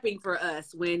clapping for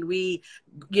us when we,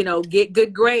 get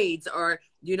good grades, or,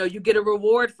 you get a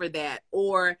reward for that.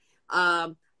 Or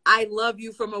I love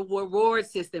you from a reward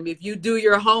system. If you do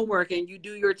your homework and you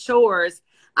do your chores,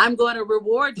 I'm going to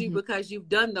reward you because you've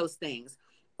done those things.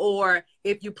 Or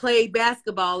if you play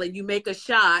basketball and you make a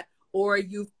shot, or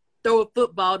you throw a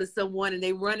football to someone and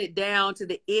they run it down to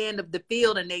the end of the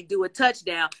field and they do a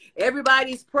touchdown,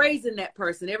 everybody's praising that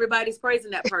person. Everybody's praising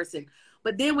that person.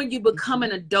 But then when you become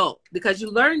an adult, because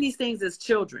you learn these things as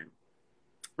children,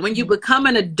 when you become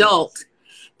an adult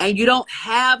and you don't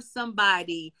have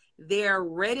somebody there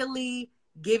readily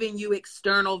giving you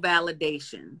external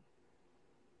validation,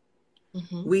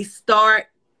 we start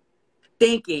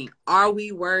thinking, are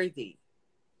we worthy?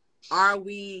 Are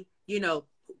we,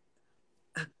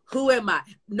 who am I?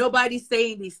 Nobody's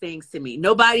saying these things to me.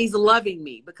 Nobody's loving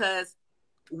me, because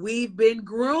we've been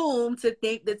groomed to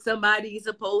think that somebody is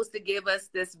supposed to give us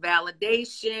this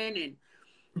validation. And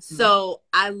so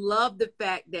I love the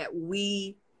fact that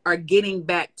we are getting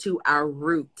back to our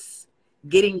roots,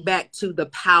 getting back to the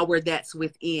power that's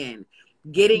within,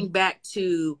 getting back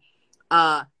to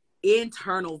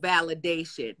internal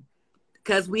validation,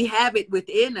 because we have it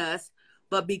within us,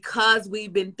 but because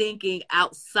we've been thinking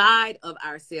outside of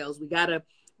ourselves, we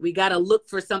gotta look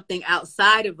for something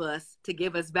outside of us to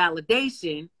give us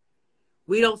validation.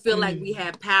 We don't feel like we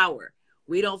have power.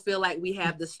 we don't feel like we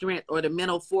have the strength or the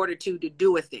mental fortitude to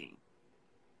do a thing.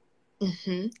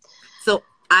 Mm-hmm. So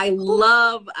I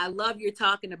love you're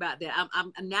talking about that.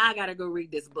 I'm now I gotta go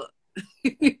read this book.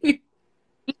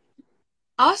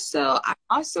 Also, I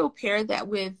also paired that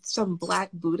with some Black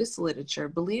Buddhist literature,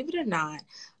 believe it or not,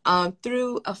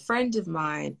 through a friend of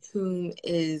mine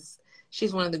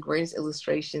she's one of the greatest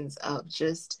illustrations of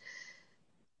just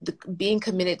being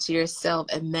committed to yourself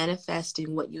and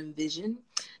manifesting what you envision.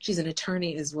 She's an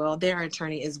attorney as well. They're an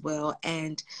attorney as well.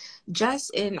 And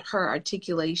just in her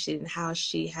articulation, how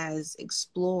she has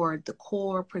explored the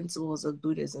core principles of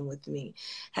Buddhism with me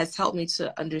has helped me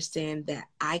to understand that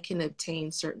I can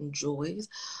obtain certain joys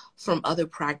from other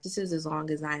practices as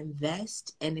long as I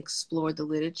invest and explore the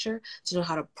literature to know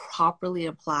how to properly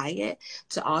apply it,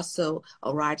 to also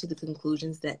arrive to the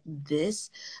conclusions that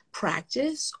this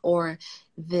practice or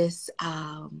this,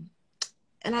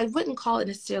 and I wouldn't call it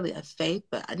necessarily a faith,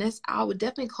 but I would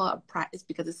definitely call it a practice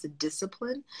because it's a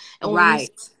discipline. And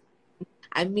right.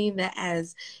 I mean that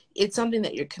as it's something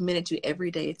that you're committed to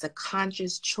every day. It's a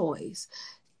conscious choice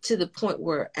to the point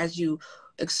where as you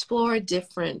explore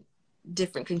different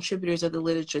contributors of the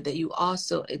literature, that you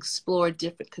also explore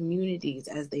different communities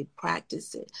as they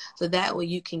practice it. So that way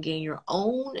you can gain your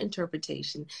own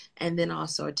interpretation and then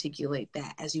also articulate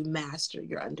that as you master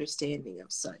your understanding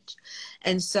of such.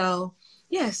 And so,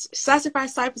 yes,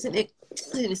 Sassafras, Cypress, and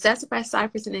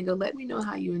Indigo, let me know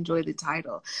how you enjoy the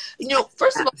title.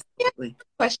 First of all,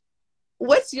 question,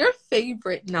 what's your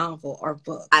favorite novel or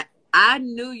book? I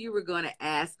knew you were going to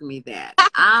ask me that.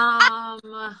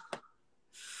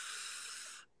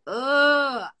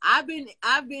 I've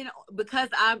been because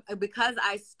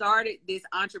I started this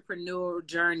entrepreneurial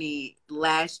journey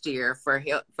last year for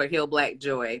Heal Black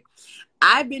Joy.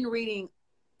 I've been reading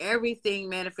everything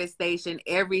manifestation,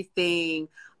 everything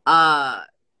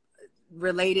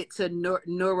related to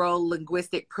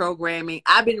neuro-linguistic programming.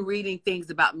 I've been reading things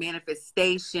about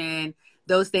manifestation,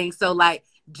 those things. So like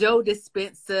Joe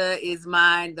Dispenza is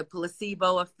mine, The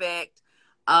Placebo Effect.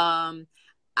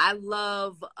 I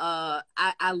love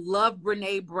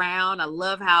Brene Brown. I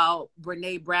love how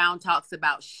Brene Brown talks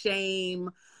about shame.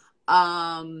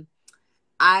 I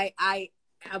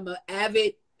am an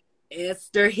avid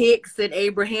Esther Hicks and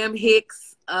Abraham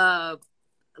Hicks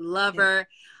lover.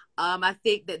 I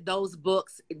think that those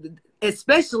books,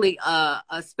 especially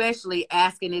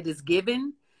Asking It Is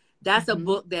Given, that's a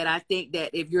book that I think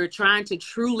that if you're trying to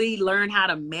truly learn how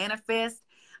to manifest,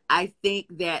 I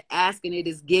think that Asking It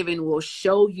Is Given will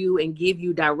show you and give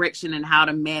you direction in how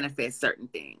to manifest certain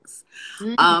things.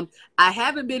 I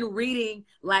haven't been reading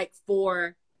I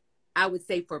would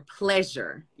say for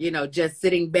pleasure, just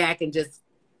sitting back and just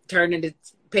turning the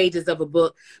pages of a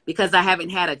book, because I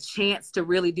haven't had a chance to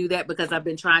really do that because I've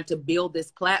been trying to build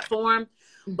this platform.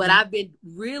 But I've been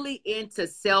really into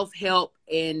self-help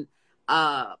and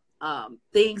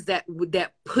things that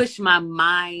push my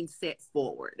mindset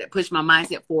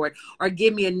forward, or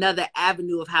give me another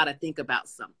avenue of how to think about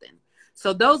something.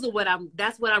 So that's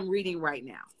what I'm reading right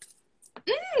now.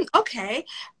 Okay.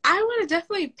 I want to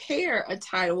definitely pair a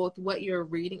title with what you're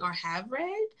reading or have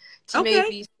read to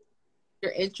maybe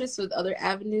your interest with other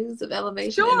avenues of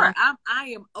elevation. Sure. I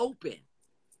am open.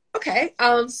 Okay.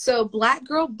 So Black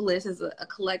Girl Bliss is a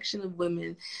collection of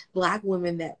Black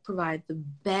women that provide the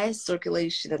best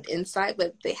circulation of insight,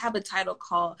 but they have a title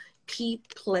called Key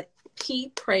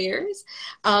Prayers.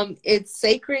 It's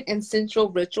sacred and central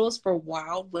rituals for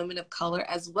wild women of color,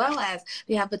 as well as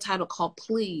they have the title called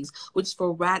Please, which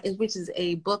is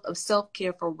a book of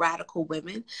self-care for radical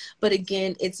women. But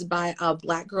again, it's by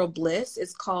Black Girl Bliss.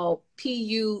 It's called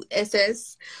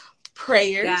PUSS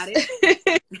Prayers. Got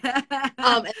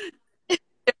it.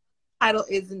 Title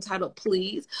is entitled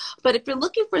Please. But if you're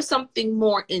looking for something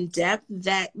more in depth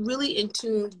that really in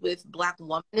tune with Black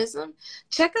womanism,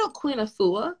 check out Queen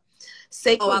Afua.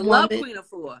 I love Queen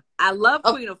Afua.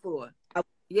 Queen Afua.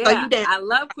 Yeah, I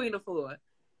love Queen Afua.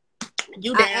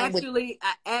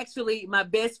 Actually, my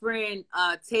best friend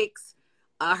takes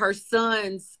her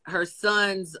son's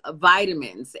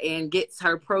vitamins and gets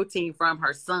her protein from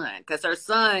her son, because her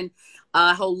son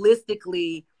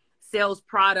holistically sells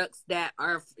products that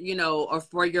are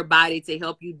for your body to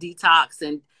help you detox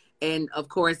and of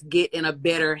course get in a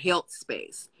better health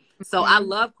space. So I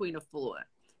love Queen Afua.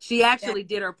 She actually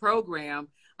did her program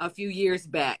a few years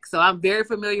back. So I'm very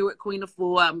familiar with Queen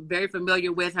Afua. I'm very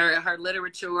familiar with her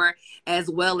literature, as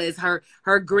well as her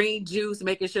green juice,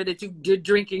 making sure that you're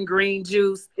drinking green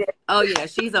juice. Oh yeah,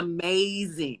 she's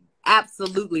amazing.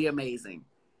 Absolutely amazing.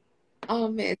 Oh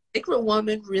man, Sacred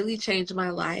Woman really changed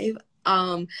my life.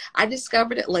 I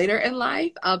discovered it later in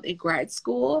life, in grad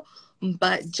school,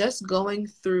 But just going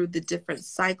through the different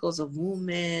cycles of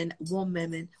woman,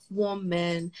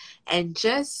 and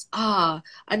just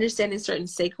understanding certain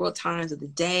sacred times of the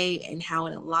day and how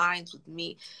it aligns with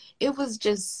me, it was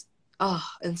just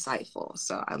insightful.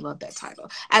 So I love that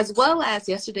title. As well as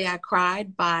Yesterday I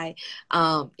Cried by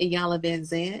Iyanla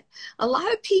Vanzant. A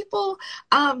lot of people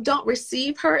don't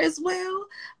receive her as well,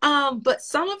 but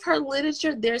some of her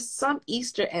literature, there's some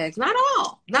Easter eggs. Not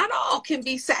all can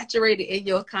be saturated in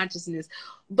your consciousness,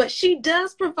 but she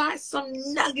does provide some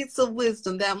nuggets of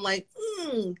wisdom that I'm like,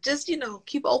 just,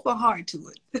 keep open heart to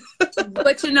it.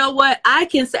 But you know what? I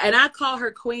can say, and I call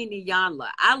her Queen Iyanla.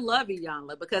 I love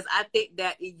Iyanla because I think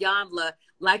that Iyanla,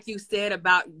 like you said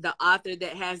about the author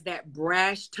that has that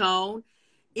brash tone,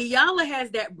 Iyanla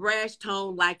has that brash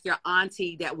tone like your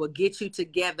auntie that will get you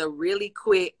together really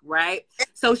quick, right?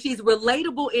 So she's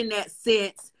relatable in that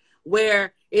sense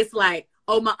where it's like,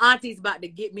 oh, my auntie's about to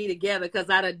get me together because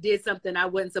I done did something I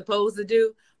wasn't supposed to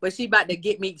do, but she's about to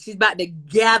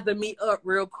gather me up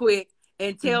real quick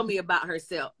and tell me about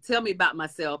herself, tell me about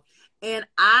myself. And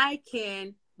I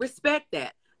can respect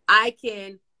that. I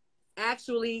can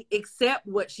actually accept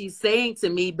what she's saying to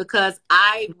me because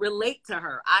I relate to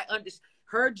her. I understand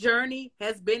her journey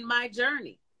has been my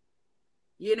journey,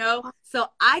 so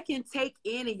I can take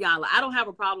in Iyanla. I don't have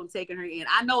a problem taking her in.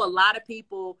 I know a lot of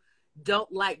people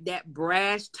don't like that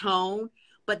brash tone,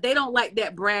 but they don't like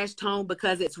that brash tone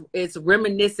because it's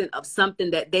reminiscent of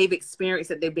something that they've experienced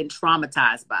that they've been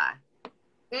traumatized by.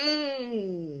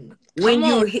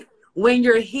 When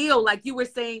you're healed, like you were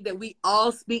saying that we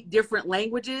all speak different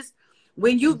languages,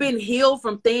 when you've been healed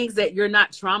from things that you're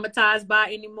not traumatized by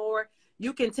anymore,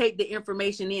 you can take the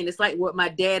information in. It's like what my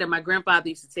dad and my grandfather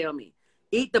used to tell me: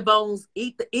 eat the bones,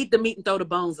 eat the meat and throw the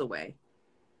bones away.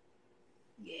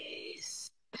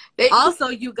 Yes. Also,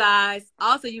 you guys,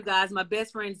 my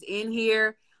best friend's in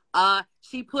here.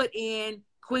 She put in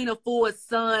Queen Afua's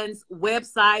son's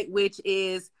website, which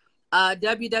is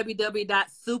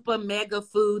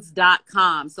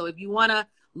www.supermegafoods.com. So if you want to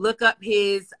look up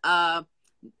his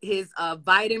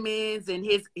vitamins and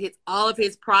his all of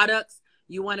his products,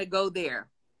 you want to go there.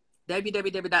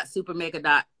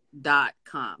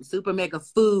 www.supermega.com.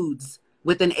 Supermegafoods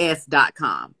with an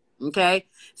S.com. Okay.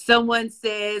 Someone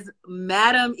says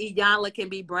Madam Iyanla can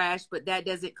be brash, but that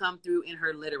doesn't come through in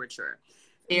her literature.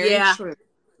 Very true.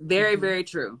 Very, very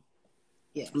true.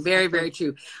 Yes. Very, very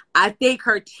true. I think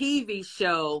her TV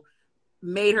show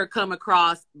made her come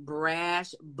across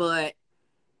brash, but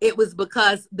it was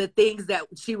because the things that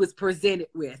she was presented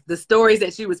with, the stories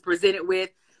that she was presented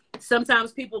with,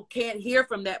 sometimes people can't hear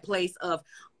from that place of,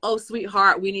 oh,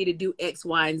 sweetheart, we need to do X,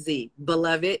 Y, and Z.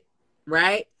 Beloved,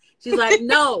 right? She's like,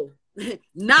 no,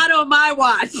 not on my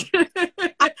watch.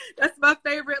 That's my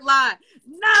favorite line.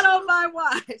 Not on my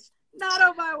watch. Not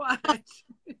on my watch.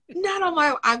 Not on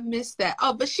my, I missed that.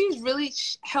 Oh, but she's really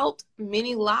helped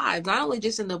many lives, not only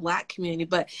just in the Black community,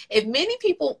 but if many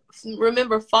people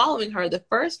remember following her, the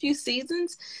first few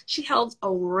seasons, she helped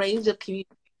a range of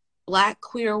communities. Black,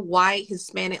 queer, white,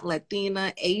 Hispanic,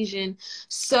 Latina, Asian.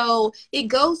 So it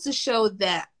goes to show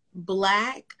that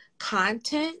Black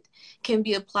content can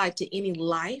be applied to any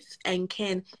life and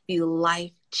can be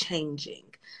life-changing.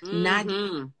 Not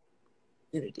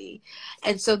community.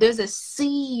 And so there's a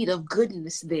seed of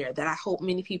goodness there that I hope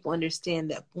many people understand,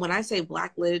 that when I say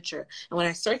Black literature and when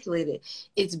I circulate it,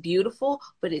 it's beautiful,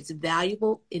 but it's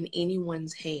valuable in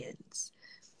anyone's hands.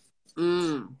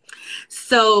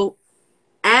 So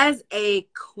as a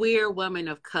queer woman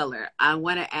of color, I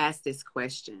want to ask this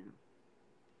question.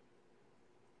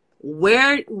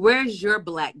 Where's your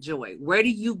Black joy? Where do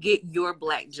you get your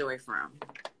Black joy from?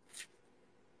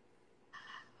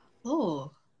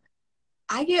 Oh,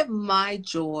 I get my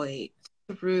joy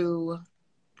through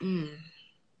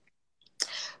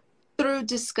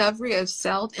discovery of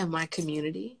self and my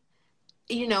community.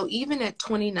 Even at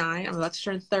 29, I'm about to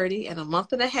turn 30 in a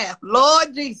month and a half.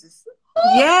 Lord Jesus.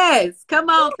 Yes. Come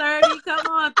on, 30. Come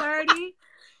on, 30.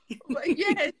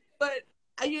 Yes. But,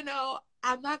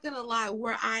 I'm not going to lie.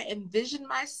 Where I envision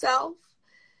myself,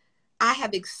 I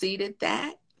have exceeded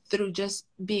that through just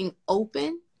being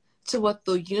open to what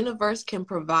the universe can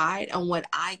provide and what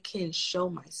I can show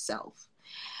myself.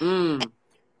 I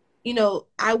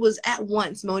was at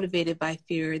once motivated by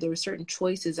fear. There were certain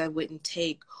choices I wouldn't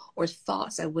take or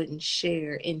thoughts I wouldn't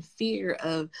share in fear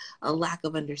of a lack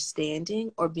of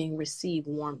understanding or being received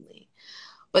warmly.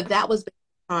 But that was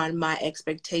on my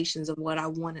expectations of what I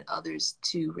wanted others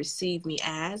to receive me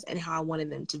as and how I wanted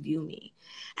them to view me.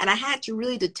 And I had to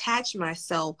really detach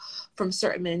myself from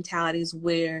certain mentalities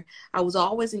where I was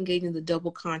always engaged in the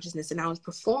double consciousness, and I was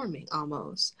performing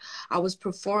almost. I was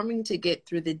performing to get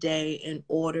through the day in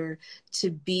order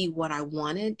to be what I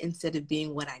wanted instead of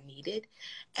being what I needed.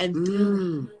 And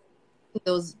through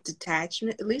those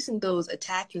detachment, at least in those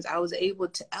attachments, I was able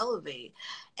to elevate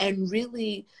and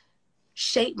really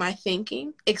shape my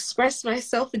thinking, express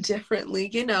myself differently,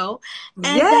 you know.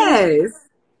 And yes,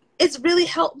 it's really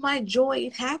helped my joy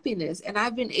and happiness. And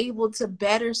I've been able to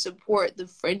better support the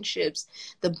friendships,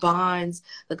 the bonds,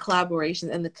 the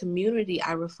collaborations, and the community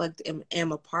I reflect and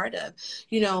am a part of.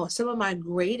 You know, some of my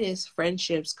greatest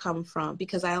friendships come from,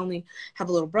 because I only have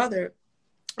a little brother,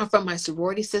 from my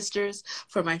sorority sisters,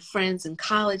 from my friends in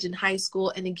college and high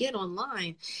school, and again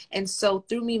online. And so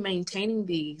through me maintaining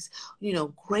these, you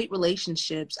know, great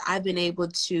relationships, I've been able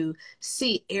to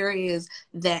see areas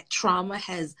that trauma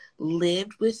has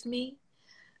lived with me,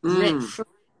 rent free,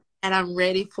 and I'm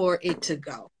ready for it to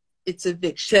go. It's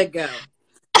eviction. To go.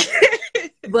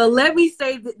 Well, let me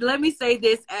say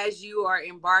this as you are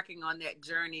embarking on that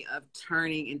journey of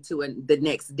turning into the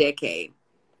next decade.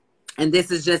 And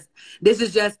this is just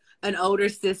an older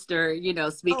sister, you know,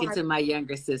 speaking to my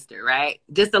younger sister, right?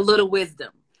 Just a little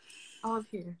wisdom. Oh, I'm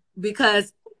here.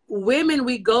 Because women,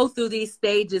 we go through these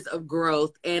stages of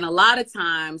growth, and a lot of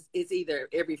times it's either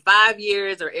every 5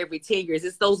 years or every 10 years.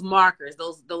 It's those markers,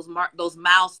 those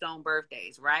milestone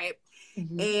birthdays, right?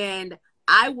 Mm-hmm. And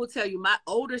I will tell you, my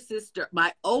oldest sister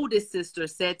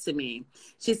said to me,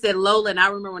 she said, Lola, and I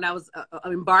remember when I was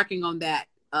embarking on that,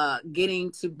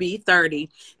 getting to be 30.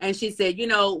 And she said, you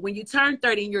know, when you turn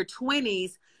 30 in your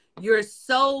 20s, you're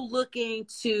so looking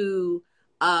to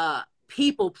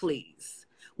people please,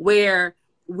 where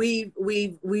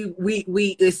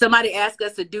if somebody asks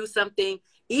us to do something,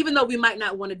 even though we might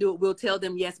not want to do it, we'll tell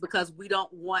them yes, because we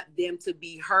don't want them to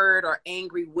be hurt or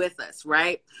angry with us,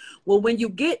 right? Well, when you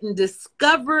get and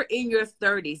discover in your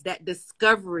 30s, that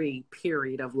discovery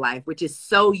period of life, which is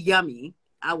so yummy,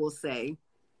 I will say,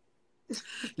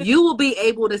 you will be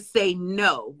able to say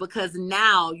no, because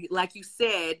now, like you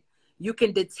said, you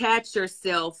can detach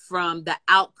yourself from the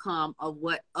outcome of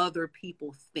what other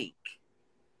people think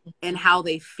and how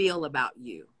they feel about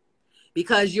you.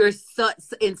 Because you're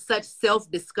in such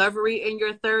self-discovery in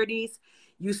your 30s,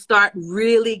 you start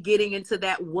really getting into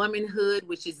that womanhood,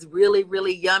 which is really,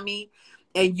 really yummy.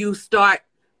 And you start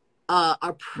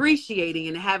appreciating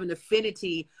and having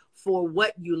affinity for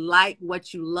what you like,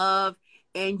 what you love.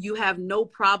 And you have no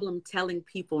problem telling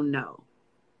people no.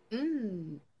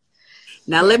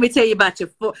 Now, let me tell you about your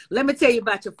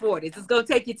 40s. It's going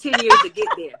to take you 10 years to get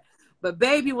there. But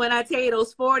baby, when I tell you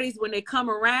those 40s, when they come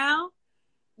around,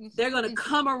 they're going to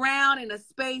come around in a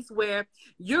space where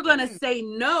you're going to say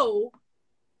no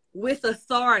with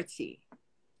authority.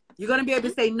 You're going to be able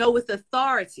to say no with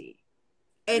authority.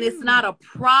 And it's not a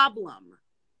problem.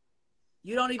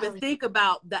 You don't even think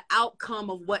about the outcome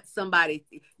of what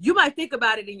you might think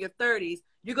about it in your 30s.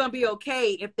 You're going to be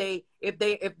okay if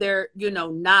they're, you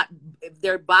know, if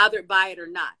they're bothered by it or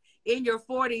not. In your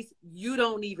 40s, you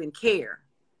don't even care.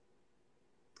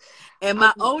 And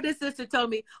my oldest sister told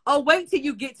me, oh, wait till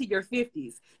you get to your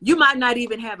 50s. You might not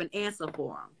even have an answer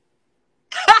for them.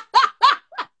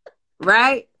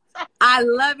 Right? I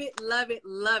love it, love it,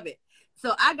 love it.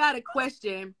 So I got a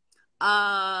question.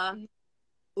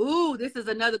 This is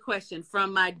another question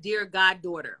from my dear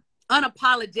goddaughter.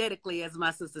 Unapologetically, as my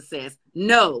sister says,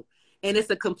 no. And it's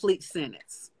a complete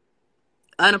sentence.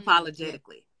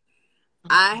 Unapologetically.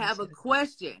 I have a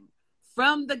question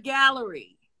from the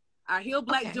gallery. Our Heal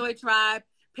Black Joy Tribe,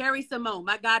 Perry Simone,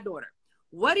 my goddaughter.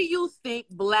 What do you think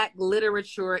Black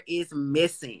literature is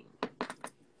missing?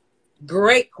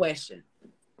 Great question.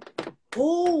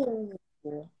 More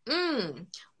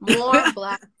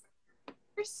Black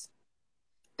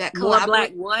that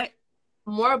collaborate.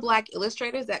 More Black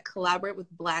illustrators that collaborate with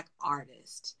Black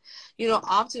artists. You know,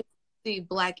 often we see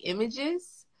Black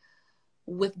images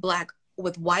with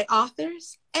white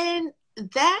authors, and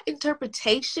that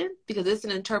interpretation, because it's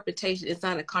an interpretation, it's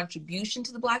not a contribution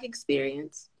to the Black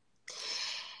experience.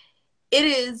 It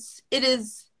is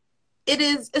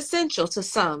essential to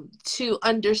some to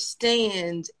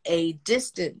understand a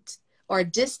distant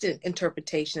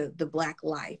interpretation of the Black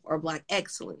life or Black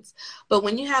excellence. But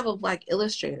when you have a Black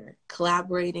illustrator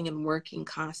collaborating and working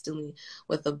constantly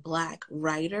with a Black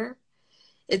writer,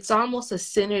 it's almost a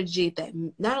synergy that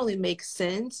not only makes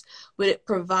sense, but it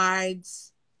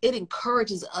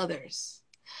encourages others.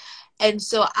 And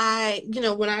so I,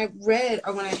 when I read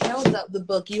or when I held up the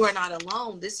book, You Are Not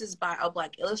Alone, this is by a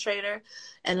Black illustrator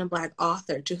and a Black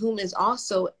author, to whom is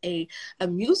also a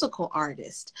musical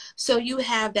artist. So you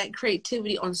have that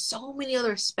creativity on so many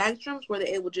other spectrums where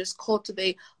they're able to just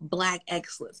cultivate Black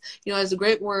excellence. As a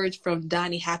great word from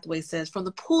Donny Hathaway says, from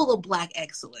the pool of Black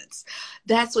excellence.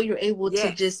 That's what you're able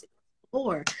to just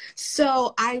explore.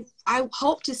 So I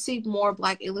hope to see more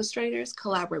Black illustrators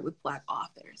collaborate with Black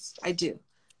authors. I do.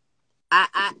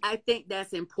 I think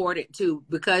that's important too,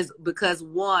 because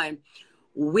one,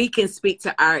 we can speak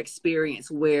to our experience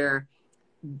where,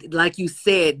 like you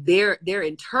said, they're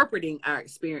interpreting our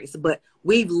experience, but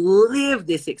we've lived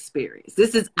this experience.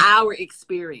 This is our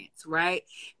experience, right?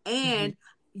 And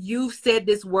you've said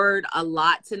this word a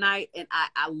lot tonight, and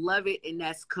I love it, and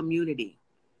that's community.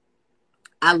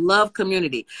 I love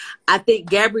community. I think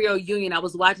Gabrielle Union, I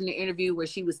was watching the interview where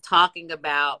she was talking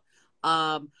about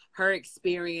her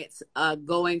experience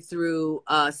going through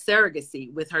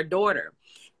surrogacy with her daughter.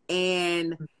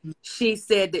 And she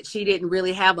said that she didn't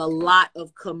really have a lot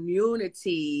of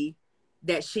community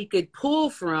that she could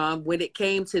pull from when it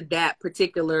came to that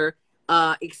particular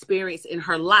experience in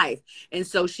her life. And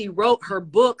so she wrote her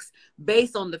books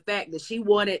based on the fact that she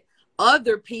wanted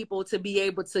other people to be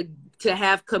able to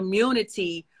have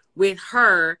community with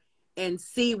her and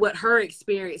see what her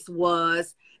experience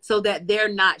was, so that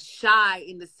they're not shy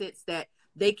in the sense that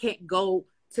they can't go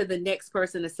to the next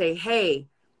person and say, hey,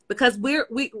 because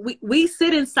we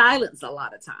sit in silence a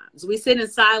lot of times. We sit in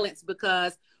silence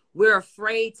because we're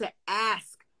afraid to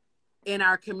ask in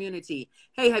our community,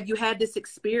 hey, have you had this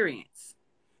experience?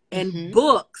 And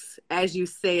books, as you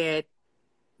said,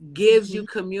 gives you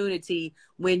community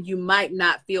when you might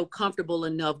not feel comfortable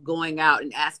enough going out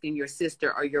and asking your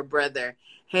sister or your brother,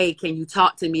 hey, can you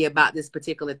talk to me about this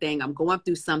particular thing? I'm going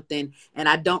through something and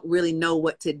I don't really know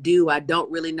what to do. I don't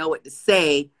really know what to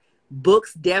say.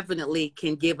 Books definitely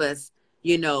can give us,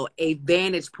 a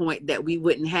vantage point that we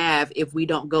wouldn't have if we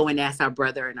don't go and ask our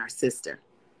brother and our sister.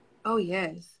 Oh,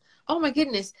 yes. Oh, my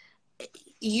goodness.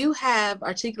 You have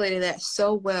articulated that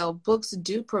so well. Books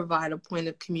do provide a point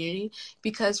of community,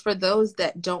 because for those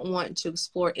that don't want to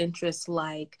explore interests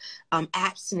like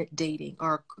abstinent dating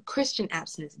or Christian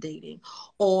abstinence dating,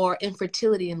 or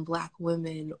infertility in Black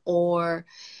women, or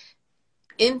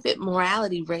infant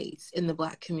mortality rates in the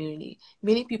Black community,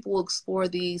 many people will explore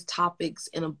these topics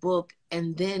in a book,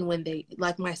 and then when they,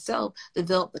 like myself,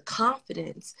 develop the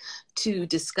confidence to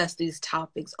discuss these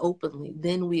topics openly,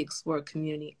 then we explore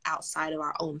community outside of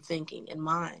our own thinking and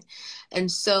mind. And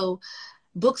so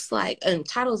books like, and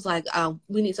titles like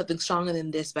We Need Something Stronger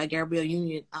Than This by Gabrielle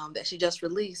Union that she just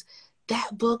released,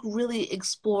 that book really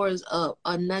explores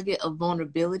a nugget of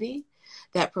vulnerability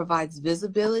that provides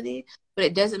visibility, but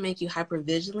it doesn't make you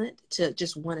hypervigilant to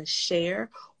just want to share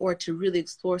or to really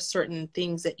explore certain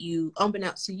things that you,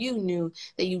 unbeknownst to you, knew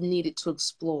that you needed to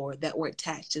explore, that were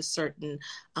attached to certain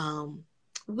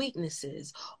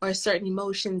weaknesses or certain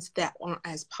emotions that aren't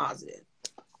as positive.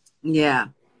 Yeah.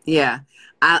 Yeah.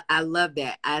 I love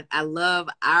that. I love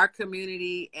our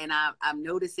community, and I'm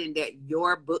noticing that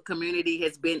your book community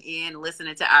has been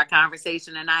listening to our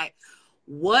conversation tonight.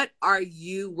 What are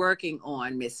you working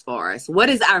on, Miss Forrest? What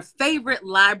is our favorite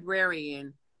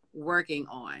librarian working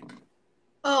on?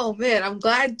 Oh man, I'm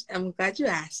glad you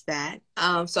asked that.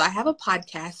 So I have a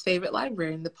podcast, Favorite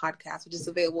Librarian, the podcast, which is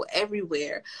available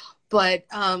everywhere. But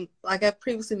like I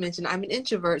previously mentioned, I'm an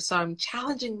introvert, so I'm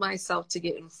challenging myself to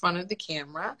get in front of the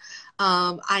camera.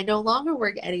 I no longer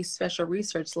work at a special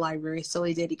research library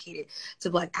solely dedicated to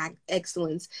Black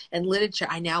excellence and literature.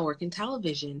 I now work in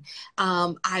television.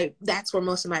 That's where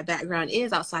most of my background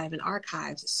is, outside of an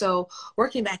archives. So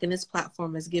working back in this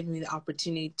platform has given me the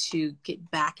opportunity to get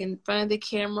back in front of the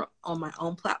camera on my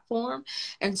own platform.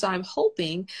 And so I'm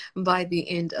hoping by the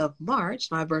end of March,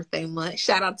 my birthday month,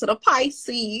 shout out to the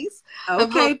Pisces.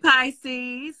 Okay,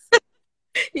 Pisces.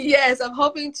 Yes, I'm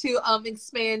hoping to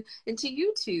expand into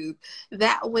YouTube.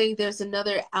 That way there's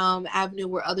another avenue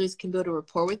where others can build a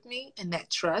rapport with me and that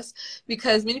trust,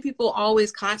 because many people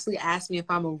always constantly ask me if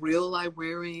I'm a real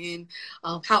librarian,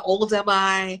 how old am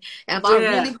I, and if I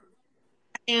really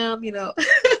am,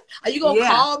 are you gonna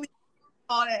call me,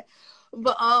 all that.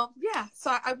 But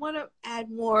so I want to add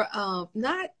more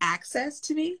not access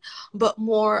to me, but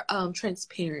more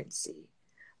transparency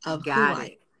of who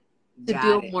I am, to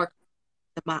build more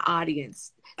of my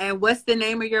audience. And what's the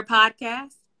name of your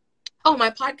podcast? Oh,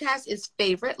 my podcast is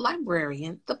Favorite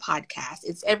Librarian, the podcast.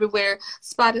 It's everywhere: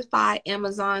 Spotify,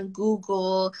 Amazon,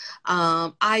 Google,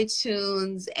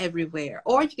 iTunes, everywhere.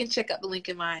 Or you can check out the link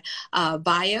in my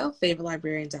bio,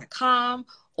 favoritelibrarian.com.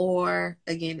 Or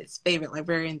again, it's Favorite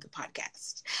Librarian, the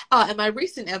podcast. And my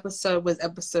recent episode was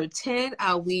episode 10.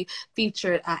 We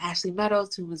featured Ashley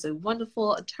Meadows, who was a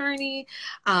wonderful attorney.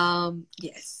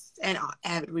 Yes, and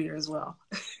avid reader as well.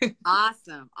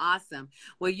 Awesome.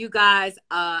 Well, you guys,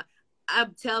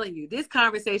 I'm telling you, this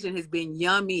conversation has been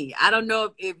yummy. I don't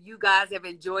know if you guys have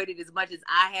enjoyed it as much as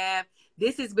I have.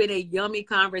 This has been a yummy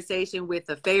conversation with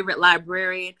a favorite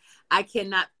librarian. I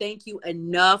cannot thank you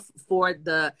enough for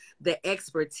the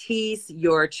expertise,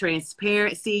 your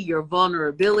transparency, your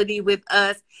vulnerability with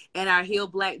us and our Heal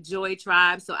Black Joy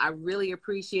tribe. So I really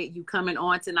appreciate you coming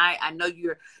on tonight. I know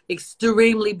you're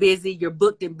extremely busy. You're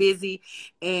booked and busy.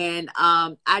 And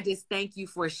I just thank you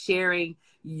for sharing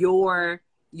your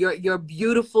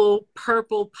beautiful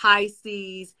purple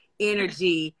Pisces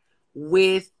energy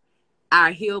with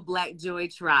our Heal Black Joy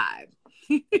tribe.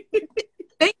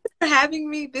 Thank you for having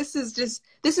me. This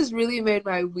has really made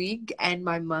my week and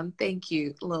my month. Thank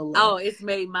you, Lola. Oh, it's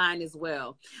made mine as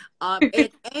well.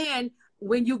 And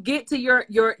when you get to your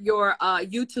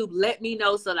YouTube, let me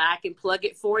know so that I can plug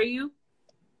it for you.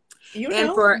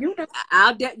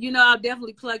 I'll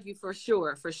definitely plug you for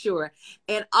sure.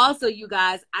 And also, you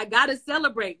guys, I gotta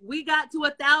celebrate. We got to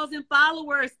 1,000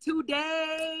 followers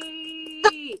today.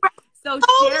 So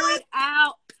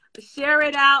share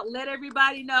it out. Let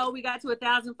everybody know we got to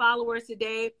 1,000 followers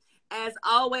today. As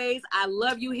always, I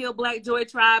love you, Heal Black Joy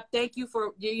tribe. Thank you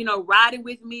for riding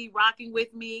with me, rocking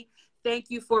with me.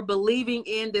 Thank you for believing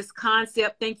in this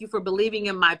concept. Thank you for believing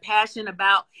in my passion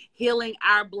about healing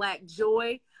our Black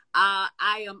joy.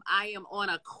 I am on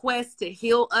a quest to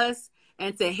heal us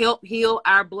and to help heal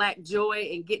our Black joy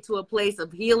and get to a place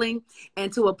of healing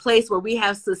and to a place where we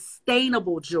have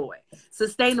sustainable joy.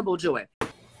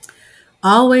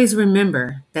 Always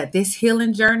remember that this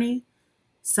healing journey,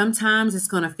 sometimes it's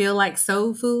going to feel like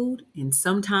soul food and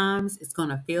sometimes it's going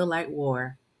to feel like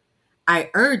war. I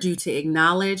urge you to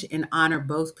acknowledge and honor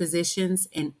both positions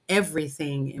and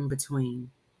everything in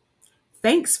between.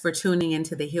 Thanks for tuning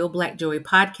into the Heal Black Joy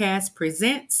podcast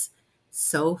presents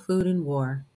Soul Food and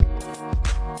War.